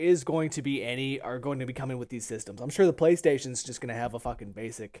 if there is going to be any, are going to be coming with these systems? I'm sure the PlayStation's just going to have a fucking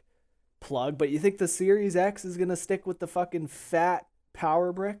basic plug, but you think the Series X is going to stick with the fucking fat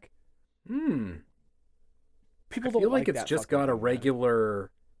power brick? People People I feel don't like like it's that just fucking got a thing, man.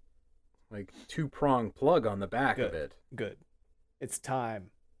 regular, like, 2-prong plug on the back of it. Good. It's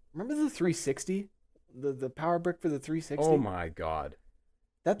time. Remember the 360? The power brick for the 360? Oh my god.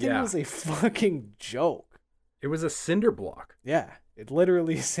 That thing Yeah. was a fucking joke. It was a cinder block. Yeah, it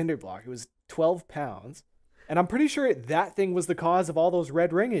literally a cinder block. It was 12 pounds. And I'm pretty sure that thing was the cause of all those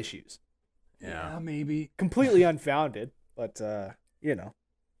red ring issues. Yeah. Maybe. Completely unfounded, but, you know.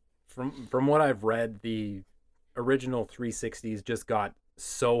 From what I've read, the original 360s just got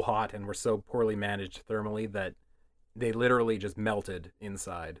so hot and were so poorly managed thermally that they literally just melted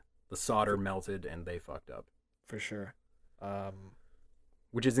inside. The solder melted and they fucked up. For sure.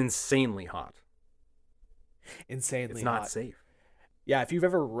 Which is insanely hot. Insanely It's not hot. safe. Yeah, if you've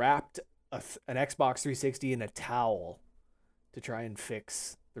ever wrapped an Xbox 360 in a towel to try and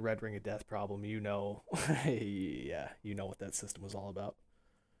fix the red ring of death problem, you know, yeah, you know what that system was all about.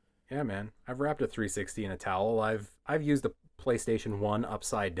 Yeah, man. I've wrapped a 360 in a towel. I've used a PlayStation 1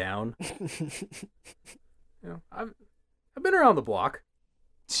 upside down. You know, I've been around the block.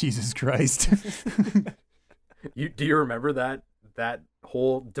 Jesus Christ. Do you remember that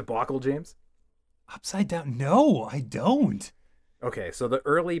whole debacle, James? Upside down? No, I don't. Okay, so the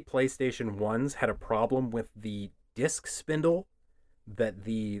early PlayStation 1s had a problem with the disc spindle, that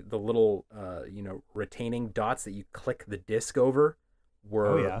the little retaining dots that you click the disc over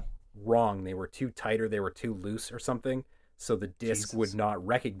were wrong. They were too tight or they were too loose or something, so the disc would not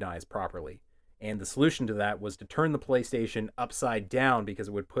recognize properly. And the solution to that was to turn the PlayStation upside down because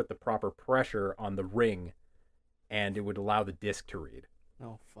it would put the proper pressure on the ring and it would allow the disc to read.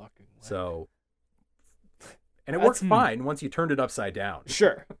 No fucking way. So, and it worked fine once you turned it upside down.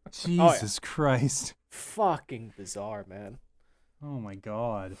 Sure. Jesus Christ. Fucking bizarre, man. Oh my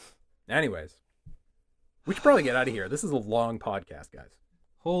God. Anyways, we should probably get out of here. This is a long podcast, guys.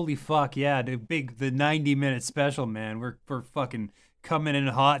 Holy fuck, yeah, the 90-minute special, man. We're fucking coming in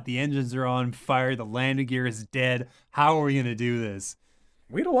hot. The engines are on fire. The landing gear is dead. How are we gonna do this?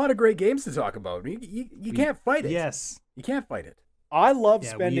 We had a lot of great games to talk about. You can't fight it. Yes. You can't fight it. I love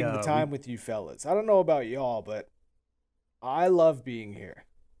spending the time with you fellas. I don't know about y'all, but I love being here.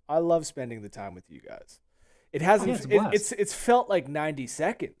 I love spending the time with you guys. It hasn't. It's felt like 90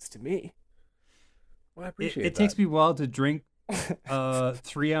 seconds to me. Well, I appreciate it. It takes me a while to drink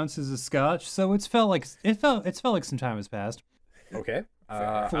 3 ounces of scotch, so it felt like some time has passed. Okay, Full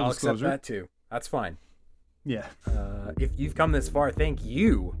I'll accept disclosure. that too. That's fine. Yeah. If you've come this far, thank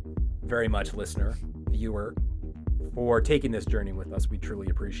you very much, listener, viewer, for taking this journey with us. We truly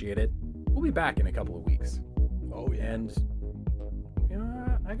appreciate it. We'll be back in a couple of weeks. Oh, yeah. And,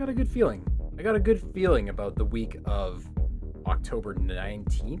 I got a good feeling. I got a good feeling about the week of October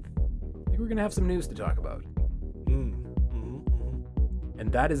 19th. I think we're going to have some news to talk about.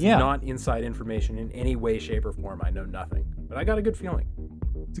 And that is not inside information in any way, shape, or form. I know nothing. But I got a good feeling.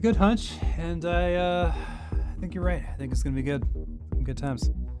 It's a good hunch, and I think you're right. I think it's going to be good. Good times.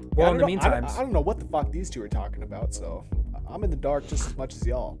 Well, in the meantime... I don't know what the fuck these two are talking about, so I'm in the dark just as much as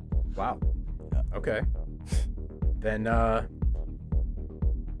y'all. Wow. Okay. Then,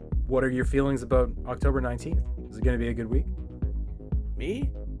 what are your feelings about October 19th? Is it going to be a good week?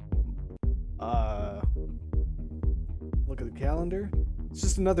 Me? Look at the calendar. It's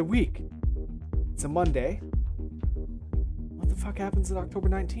just another week. It's a Monday. What the fuck happens on October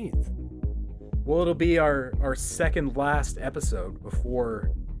 19th? Well, it'll be our second last episode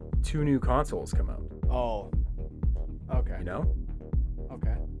before 2 new consoles come out. Oh. Okay. You know?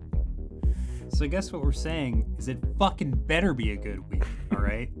 Okay. So I guess what we're saying is it fucking better be a good week, all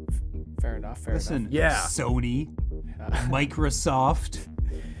right? Fair enough. Listen, Yeah. Sony, Microsoft,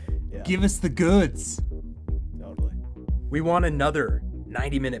 Yeah. give us the goods. Totally. We want another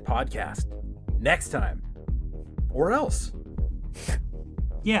 90-minute podcast next time. Or else.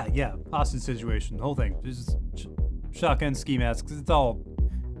 Yeah. Hostage situation, the whole thing. Just shotgun ski masks.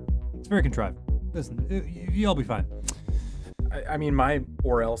 It's very contrived. Listen, you'll be fine. I mean, my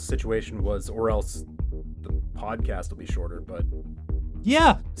or else situation was or else the podcast will be shorter, but...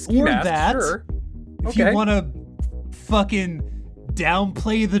 Yeah, Ski or mask, that. sure. If you want to fucking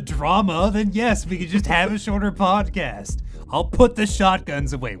downplay the drama, then yes, we could just have a shorter podcast. I'll put the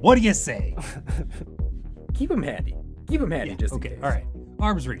shotguns away. What do you say? Keep them handy. Just in case. All right.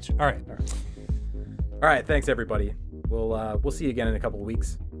 Arms reach. All right. All right, thanks everybody. We'll see you again in a couple of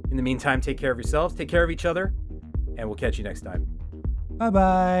weeks. In the meantime, take care of yourselves, take care of each other, and we'll catch you next time.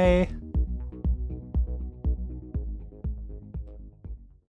 Bye-bye.